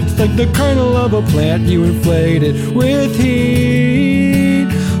it, it's like the kernel of a plant. You inflate it with heat,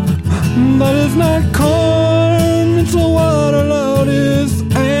 but it's not corn, it's a water lotus,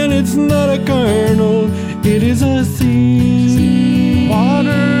 and it's not a kernel, it is a seed.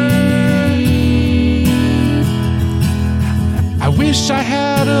 Water. I wish I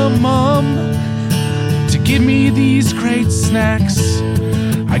had a mom to give me these great snacks.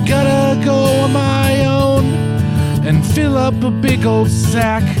 I gotta go on my own and fill up a big old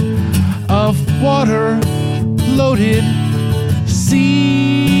sack of water loaded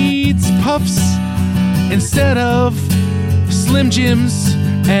seeds puffs instead of Slim Jims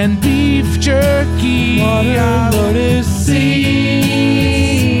and beef jerky. Water lotus seeds,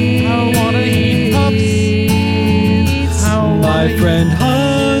 I wanna eat puffs. My friend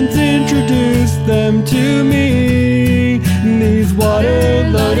Hans introduced them to me. These water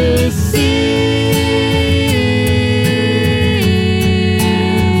lotus seeds,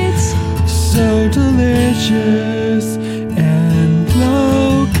 so delicious and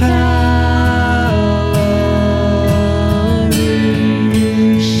low calorie.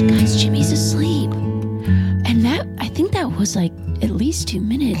 Shh, guys, Jimmy's asleep. And that, I think that was like at least 2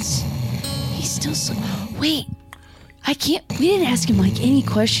 minutes. He's still sleeping. Wait. We didn't ask him like any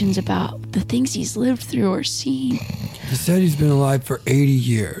questions about the things he's lived through or seen. He said he's been alive for 80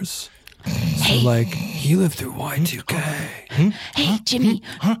 years. So like, he lived through Y2K. Hey, Jimmy.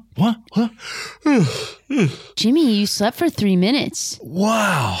 What? Jimmy, you slept for 3 minutes.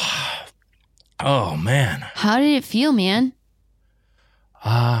 Wow. Oh, man. How did it feel, man?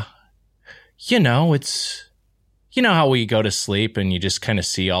 You know, it's... You know how we go to sleep and you just kind of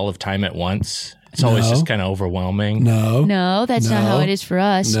see all of time at once? It's always just kind of overwhelming. No, that's not how it is for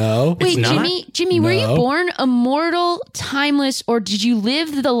us. No. Wait, It's not? Jimmy, were you born immortal, timeless, or did you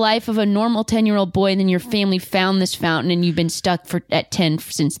live the life of a normal 10-year-old boy and then your family found this fountain and you've been stuck at 10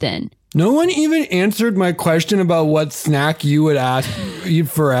 since then? No one even answered my question about what snack you would ask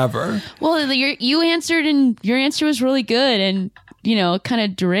forever. Well, you answered and your answer was really good and, kind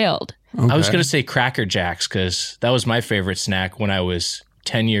of derailed. Okay. I was going to say Cracker Jacks because that was my favorite snack when I was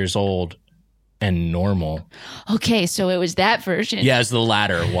 10 years old. And normal. Okay, so it was that version. Yeah, it's the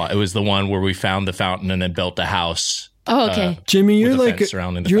latter one. It was the one where we found the fountain and then built a house. Oh, okay. Jimmy, you're like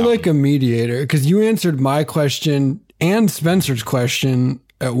a mediator because you answered my question and Spencer's question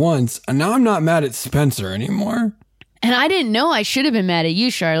at once, and now I'm not mad at Spencer anymore. And I didn't know I should have been mad at you,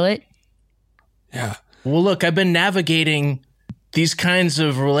 Charlotte. Yeah. Well, look, I've been navigating these kinds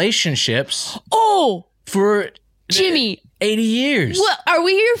of relationships. Oh, for Jimmy. 80 years. What, are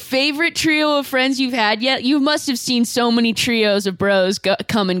we your favorite trio of friends you've had yet? You must have seen so many trios of bros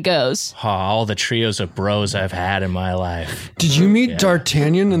come and goes. Oh, all the trios of bros I've had in my life. Did you meet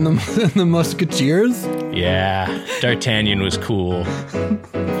D'Artagnan and the Musketeers? Yeah, D'Artagnan was cool.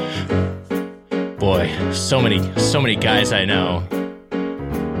 Boy, so many guys I know.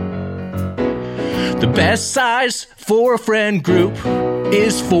 The best size for a friend group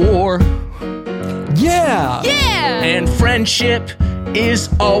is 4. Yeah! Yeah! And friendship is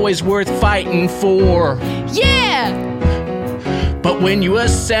always worth fighting for. Yeah! But when you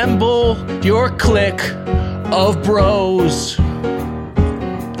assemble your clique of bros,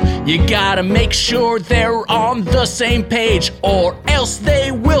 You gotta make sure they're on the same page, or else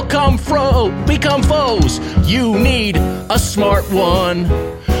they will become foes. You need a smart one.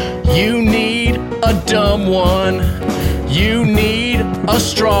 You need a dumb one. You need a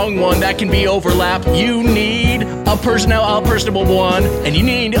strong one that can be overlapped. You need a personable one. And you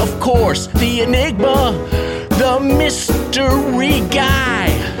need, of course, the enigma, the mystery guy.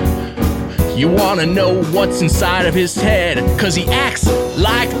 You wanna know what's inside of his head, cause he acts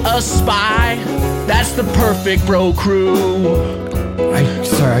like a spy. That's the perfect bro crew.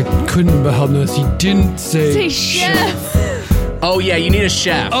 Sorry, I couldn't help notice he didn't say chef. Oh yeah, you need a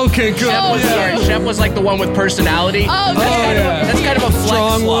chef. Okay, good. Chef was like the one with personality. That's kind of a flex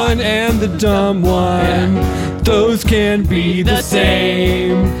strong slot. one and the dumb one. Those can be the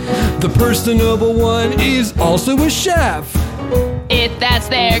same. The personable one is also a chef. If that's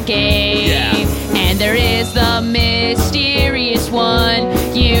their game. Yeah. And there is the mysterious one.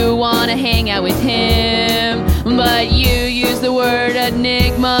 You want to hang out with him, but you use the word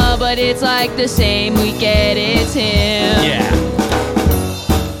enigma, but it's like the same. We get it's him. Yeah.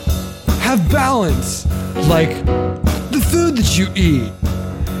 Have balance, like the food that you eat.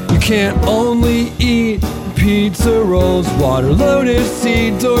 You can't only eat pizza rolls, water, lotus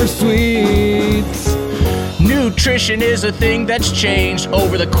seeds, or sweets. Nutrition is a thing that's changed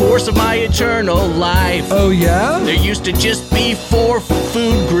over the course of my eternal life. Oh yeah? There used to just be 4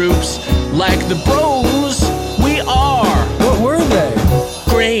 food groups, like the bros we are. What were they?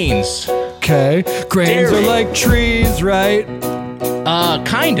 Grains. Okay, grains are like trees, right?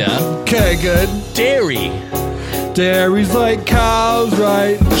 Kinda. Okay, good. Dairy. Dairy's like cows,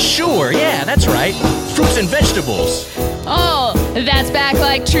 right? Sure, yeah, that's right. Fruits and vegetables. Oh, that's back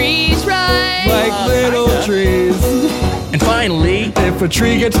like trees, right? Like little trees. And finally, if a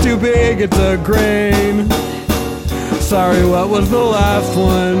tree gets too big, it's a grain. Sorry, what was the last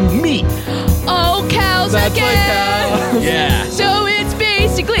one? Meat. Oh, cows That's again. like cows. Yeah. So it's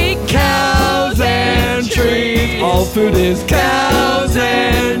basically Cows and trees. All food is cows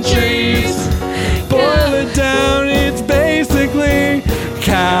and trees. Boil it down, it's basically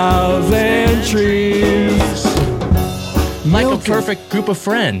cows and trees. Like a perfect group of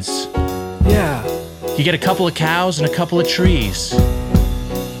friends. Yeah. You get a couple of cows and a couple of trees.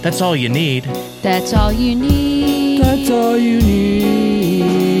 That's all you need. That's all you need. That's all you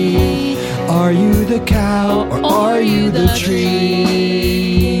need. Are you the cow or are you the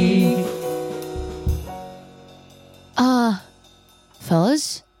tree?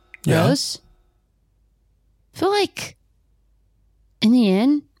 Fellas? Yeah. Rose? I feel like in the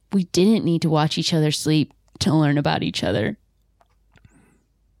end, we didn't need to watch each other sleep to learn about each other.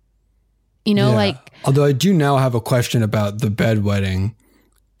 You know, Yeah. like... Although I do now have a question about the bedwetting.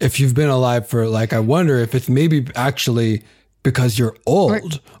 If you've been alive for, like, I wonder if it's maybe actually because you're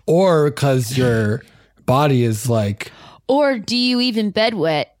old or because your body is like... Or do you even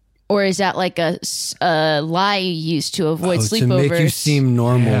bedwet? Or is that like a lie you use to avoid sleepovers? To make you seem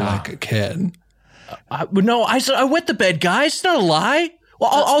normal like a kid. No, I wet the bed, guys. It's not a lie. Well,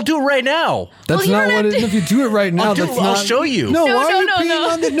 I'll do it right now. That's not what it is. If you do it right now, that's not... I'll show you. No, why are you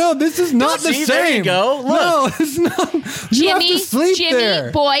peeing on the... No, this is not the See, same. there you go. Look. No, it's not. You have to sleep there.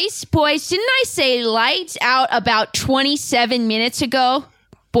 Boys, didn't I say lights out about 27 minutes ago?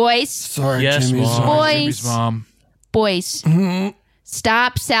 Boys. Sorry, Yes, Jimmy's Mom. Boys. Jimmy's mom. Boys.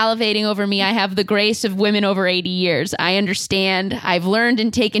 Stop salivating over me. I have the grace of women over 80 years. I understand. I've learned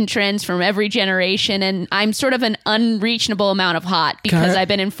and taken trends from every generation, and I'm sort of an unreachable amount of hot because I've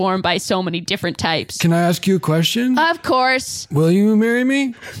been informed by so many different types. Can I ask you a question? Of course. Will you marry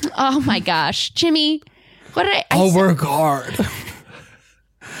me? Oh my gosh. Jimmy, what did I I'll work hard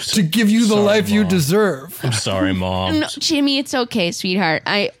to give you the life you deserve. I'm sorry, Mom. No, Jimmy, it's okay, sweetheart.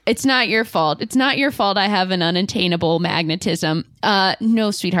 It's not your fault. It's not your fault I have an unattainable magnetism.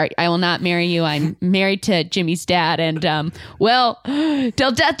 No, sweetheart, I will not marry you. I'm married to Jimmy's dad, and well,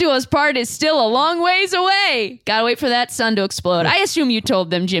 till death do us part is still a long ways away. Gotta wait for that sun to explode. I assume you told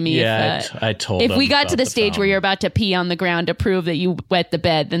them, Jimmy. Yeah, I told If them we got about to the the stage where fountain. you're about to pee on the ground to prove that you wet the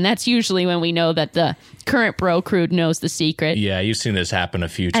bed, then that's usually when we know that the current bro crew knows the secret. Yeah, you've seen this happen a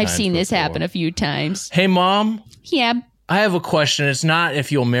few times. I've seen this before. happen a few times. Hey, Mom, Yeah. I have a question. It's not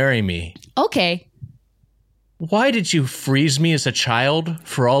if you'll marry me. Okay. Why did you freeze me as a child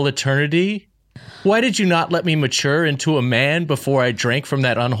for all eternity? Why did you not let me mature into a man before I drank from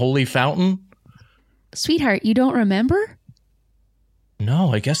that unholy fountain? Sweetheart, you don't remember?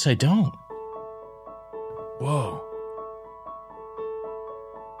 No, I guess I don't. Whoa.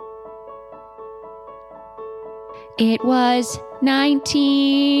 It was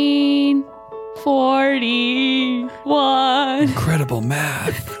 1941. Incredible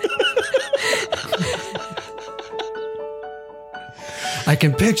math. I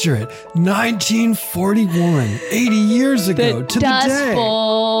can picture it. 1941, 80 years ago to the Dust day.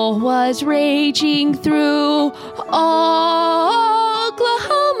 Bowl was raging through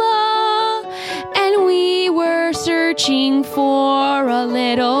Oklahoma, and we were searching for a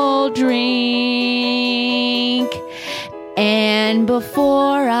little drink. And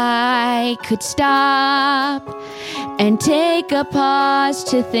before I could stop and take a pause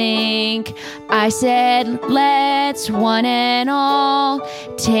to think, I said, let's one and all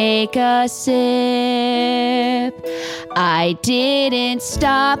take a sip. I didn't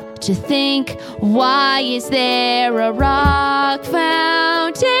stop to think, why is there a rock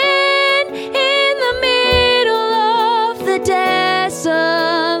fountain in the middle of the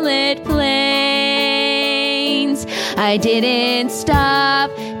desolate plains? I didn't stop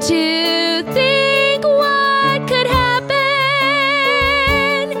to think what could happen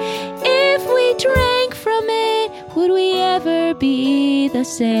if we drank from it. Would we ever be the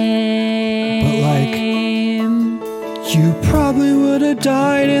same? But you probably would have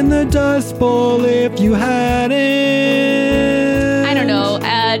died in the Dust Bowl if you hadn't. I don't know.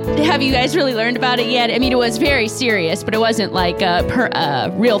 Have you guys really learned about it yet? I mean, it was very serious, but it wasn't like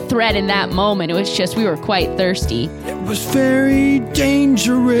a real threat in that moment. It was just we were quite thirsty. It was very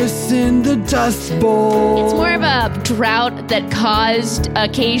dangerous in the Dust Bowl. It's more of a drought that caused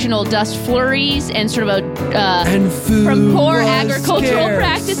occasional dust flurries and sort of and food from poor was agricultural scarce.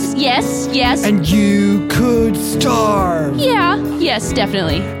 practices. Yes. And you could starve. Yeah, yes,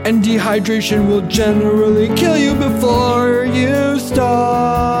 definitely. And dehydration will generally kill you before you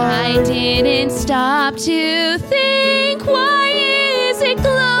starve. I didn't stop to think, why is it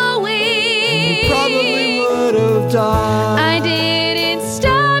glowing? You probably would have died. I didn't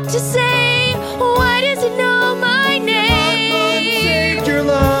stop to say, why does it know my name? Take your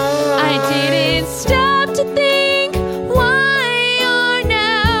life. I didn't stop to think, why or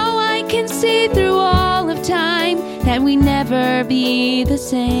now I can see through all of time that we never be the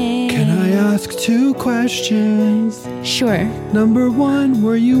same. Can I ask 2 questions? Sure. Number 1,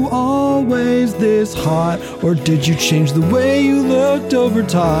 were you always this hot, or did you change the way you looked over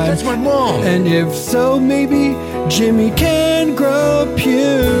time? That's my mom. And if so, maybe Jimmy can grow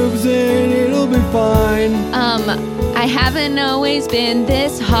pubes and it'll be fine. I haven't always been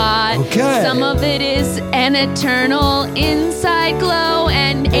this hot. Okay. Some of it is an eternal inside glow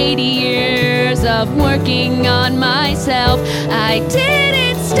and 80 years of working on myself. I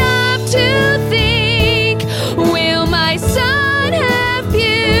didn't stop to think, will my son have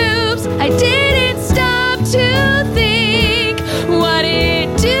pubes? I didn't stop to think, what it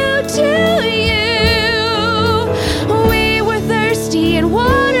do to you? We were thirsty and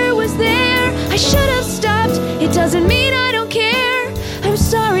water was there. I should have stopped. It doesn't mean I don't care. I'm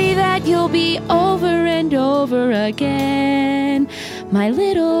sorry that you'll be over and over again. My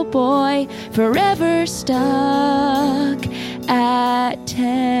little boy, forever stuck at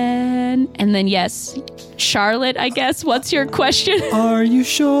 10. And then, yes, Charlotte, I guess. What's your question? Are you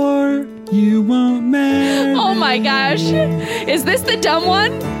sure you won't marry? Oh my gosh. Is this the dumb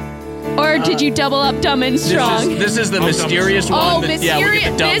one? Or did you double up dumb and strong? This is the mysterious one. Oh, that- mysterious. Yeah, we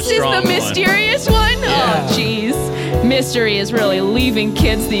get the dumb This is strong the one. mysterious one? Yeah. Oh, jeez. Mystery is really leaving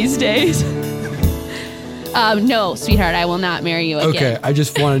kids these days. No, sweetheart, I will not marry you again. Okay, I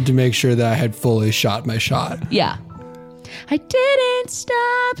just wanted to make sure that I had fully shot my shot. Yeah. I didn't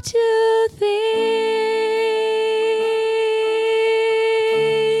stop to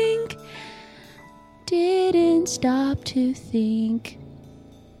think. Didn't stop to think.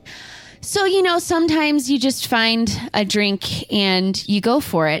 So, sometimes you just find a drink and you go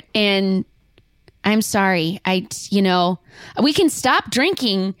for it. And I'm sorry. We can stop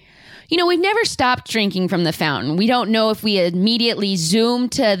drinking. We've never stopped drinking from the fountain. We don't know if we immediately zoom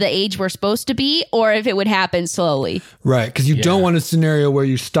to the age we're supposed to be or if it would happen slowly. Right, because you don't want a scenario where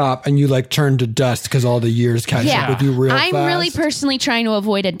you stop and you turn to dust because all the years catch up with you real fast. I'm really personally trying to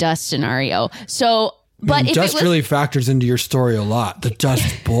avoid a dust scenario. So, but if dust it was, really factors into your story a lot. The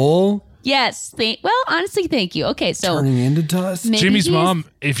Dust Bowl yes, honestly, thank you. Okay, so turning into dust. maybe Jimmy's he's- mom,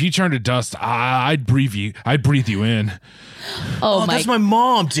 if you turn to dust, I'd breathe you in. Oh, That's my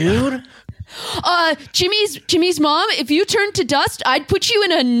mom, dude. Jimmy's mom. If you turned to dust, I'd put you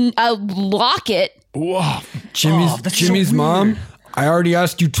in a locket. Whoa. Jimmy's mom. I already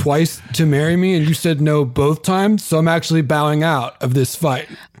asked you twice to marry me, and you said no both times. So I'm actually bowing out of this fight.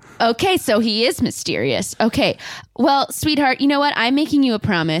 Okay, so he is mysterious. Okay, well, sweetheart, you know what? I'm making you a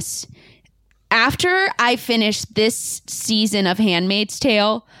promise. After I finish this season of Handmaid's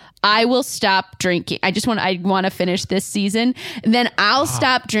Tale, I will stop drinking. I want to finish this season. And then I'll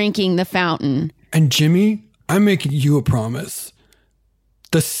stop drinking the fountain. And Jimmy, I'm making you a promise.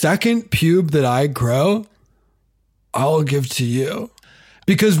 the second pube that I grow, I'll give to you.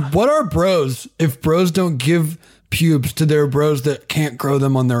 Because what are bros if bros don't give pubes to their bros that can't grow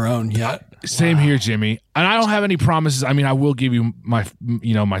them on their own yet? Same here, Jimmy. And I don't have any promises. I mean, I will give you my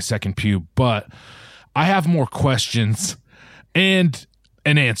second pube, but I have more questions and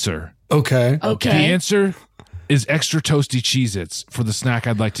an answer. Okay. The answer is extra toasty Cheez-Its for the snack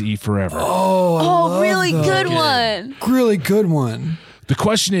I'd like to eat forever. Oh, really good one. Really good one. The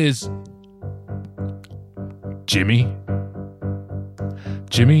question is, Jimmy,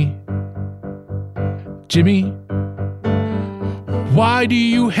 why do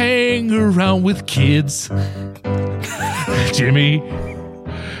you hang around with kids? Jimmy,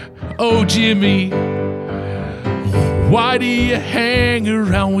 oh Jimmy, why do you hang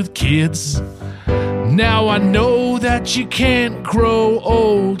around with kids? Now I know that you can't grow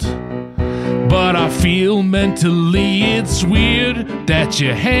old, but I feel mentally it's weird that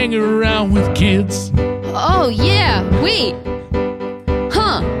you hang around with kids. Oh, yeah. Wait.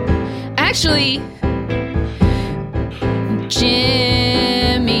 Huh. Actually,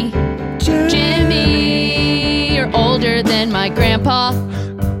 Jimmy, you're older than my grandpa.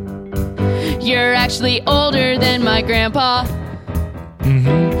 You're actually older than my grandpa.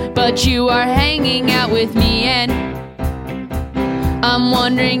 Mm-hmm. But you are hanging out with me, and I'm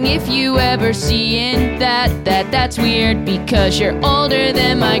wondering if you ever seeing that's weird because you're older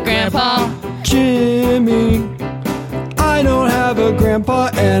than my grandpa. Jimmy, I don't have a grandpa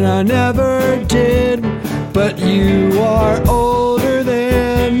and I never did, but you are older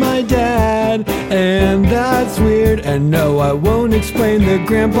than my dad, and that's weird. And no, I won't explain the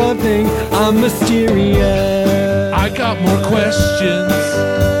grandpa thing. I'm mysterious. I got more questions.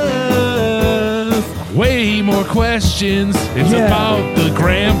 Way more questions. It's about the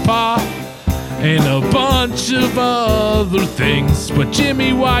grandpa and a bunch of other things. But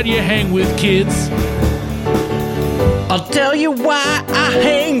Jimmy, why do you hang with kids? I'll tell you why I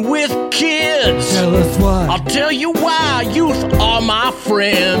hang with kids. Tell us why. I'll tell you why youth are my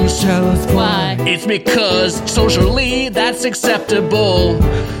friends. Tell us why. It's because socially that's acceptable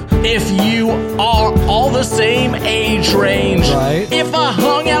if you are all the same age range. Right. If I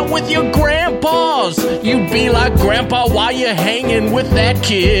hung out with your grandpas, you'd be like, Grandpa, why you hanging with that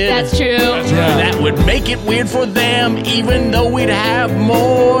kid? That's true. That would make it weird for them, even though we'd have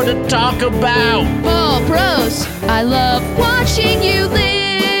more to talk about. Oh, bros, I love watching you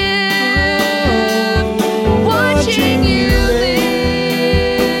live. Watching you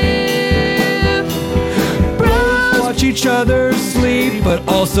live. Bros Watch each other sleep, but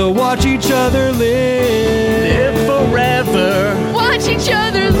also watch each other live. Live forever. watch each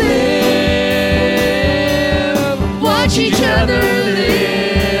other live. Watch each other live.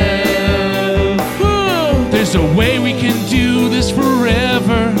 There's a way we can do this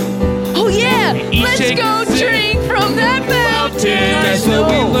forever. Oh yeah, Each let's take go a sip. drink from that fountain. That's what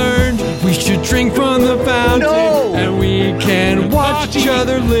we learned. We should drink from the fountain, and we can watch each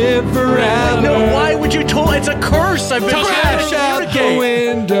other live forever. No, why would you tell? It's a curse. I've been Trash out the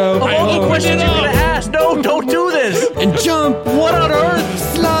window. Of all the questions you're gonna ask, no, don't do this. And jump. What on earth?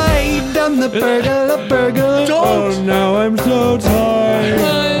 Slide down the pergola, pergola. Don't. Oh, now I'm so tired.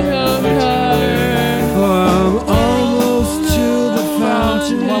 I'm almost to the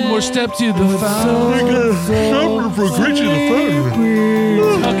fountain. One more step to the fountain.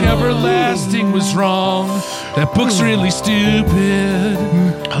 Talk everlasting was wrong. That book's really stupid.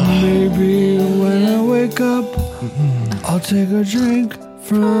 Maybe when I wake up, I'll take a drink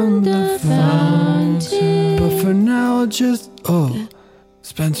from the fountain. But for now, I'll just... Oh,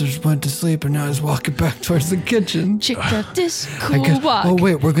 Spencer went to sleep and now he's walking back towards the kitchen. Check out this I cool guess, walk. oh,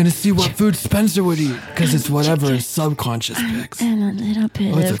 wait, we're going to see what food Spencer would eat because it's whatever his subconscious picks. And a little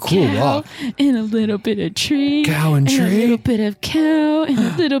bit it's of a cool cow, walk. and a little bit of tree, Cow and a tree? little bit of cow, and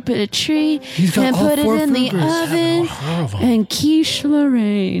a little bit of tree, He's got and all put it four in the food groups. oven, and quiche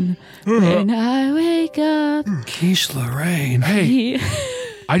Lorraine. When I wake up, Quiche Lorraine. Hey,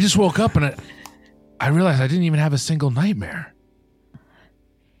 I just woke up and I realized I didn't even have a single nightmare.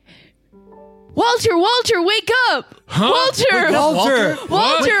 Walter, wake up! Huh? Walter, Walter!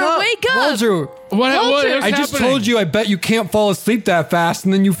 wake up! Walter! What is I just happening? told you I bet you can't fall asleep that fast,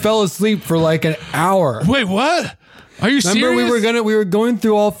 and then you fell asleep for like an hour. Wait, what? Are you Remember serious? we were going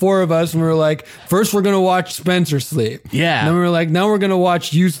through all four of us, and we were like, first we're gonna watch Spencer sleep. Yeah. And then we were like, now we're gonna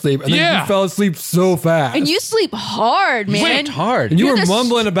watch you sleep. And then Yeah. you fell asleep so fast. And you sleep hard, man. It's hard. And you You're were the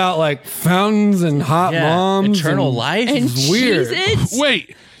mumbling about like fountains and hot Yeah, moms. eternal and life. and It's weird. Cheez-Its.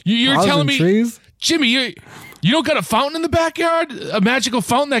 Wait, you're cows telling and me, trees. Jimmy, you don't got a fountain in the backyard? A magical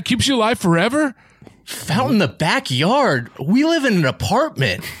fountain that keeps you alive forever? Fountain in the backyard. We live in an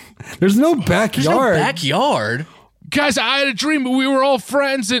apartment. There's no backyard. Backyard. Guys, I had a dream. We were all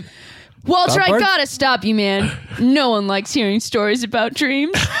friends. And Walter, That I part? gotta stop you, man. No one likes hearing stories about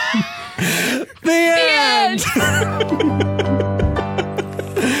dreams. The end.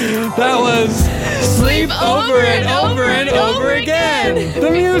 That was Sleep Over and Over and Over Again,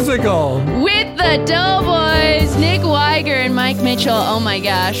 the musical. With the Doughboys, Nick Weiger and Mike Mitchell. Oh my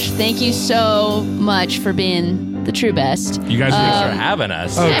gosh. Thank you so much for being the true best. you guys Thanks for having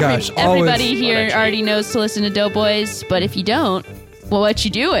us. Oh gosh, Everybody always. here already knows to listen to Doughboys, but if you don't, well, what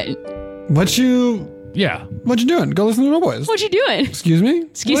you doing? What you doing? Go listen to the Boys. What you doing? Excuse me.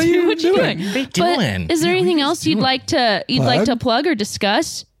 Excuse me, what you doing? What are they But doing? is there anything else you'd like to plug or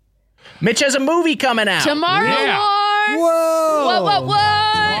discuss? Mitch has a movie coming out. Tomorrow Yeah. War. Whoa. What?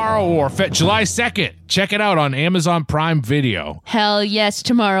 Tomorrow War, July 2nd. Check it out on Amazon Prime Video. Hell yes,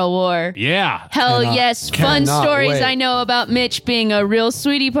 Tomorrow War. Yeah. Hell yes, fun cannot stories wait. I know about Mitch being a real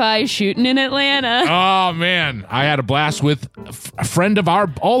sweetie pie shooting in Atlanta. Oh man, I had a blast with a friend of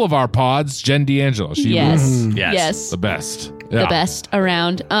all of our pods, Jen D'Angelo. She Yes. was Yes. the best. The Yeah. best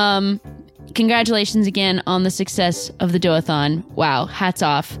around. Congratulations again on the success of the Doathon. Wow, hats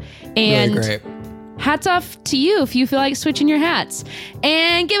off. And Really great. hats off to you if you feel like switching your hats.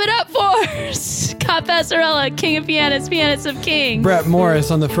 And give it up for Scott Passarella, King of Pianists, Pianist of King. Brett Morris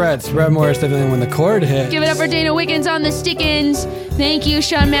on the frets. Brett Morris definitely when the chord hit. Give it up for Dana Wiggins on the stickins. Thank you,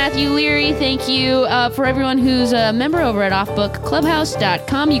 Sean Matthew Leary. Thank you for everyone who's a member over at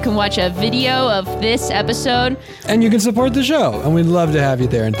offbookclubhouse.com. You can watch a video of this episode. And you can support the show. And we'd love to have you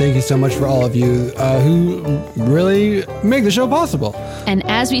there. And thank you so much for all of you who really make the show possible. And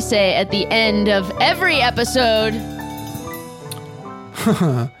as we say at the end of every episode,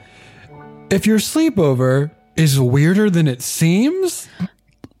 If your sleepover is weirder than it seems,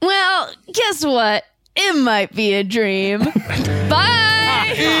 well, guess what? It might be a dream.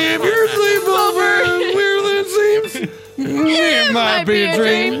 Bye! if your sleepover is weirder than it seems, it might be a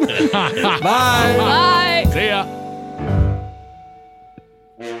dream. Bye. Bye! See ya.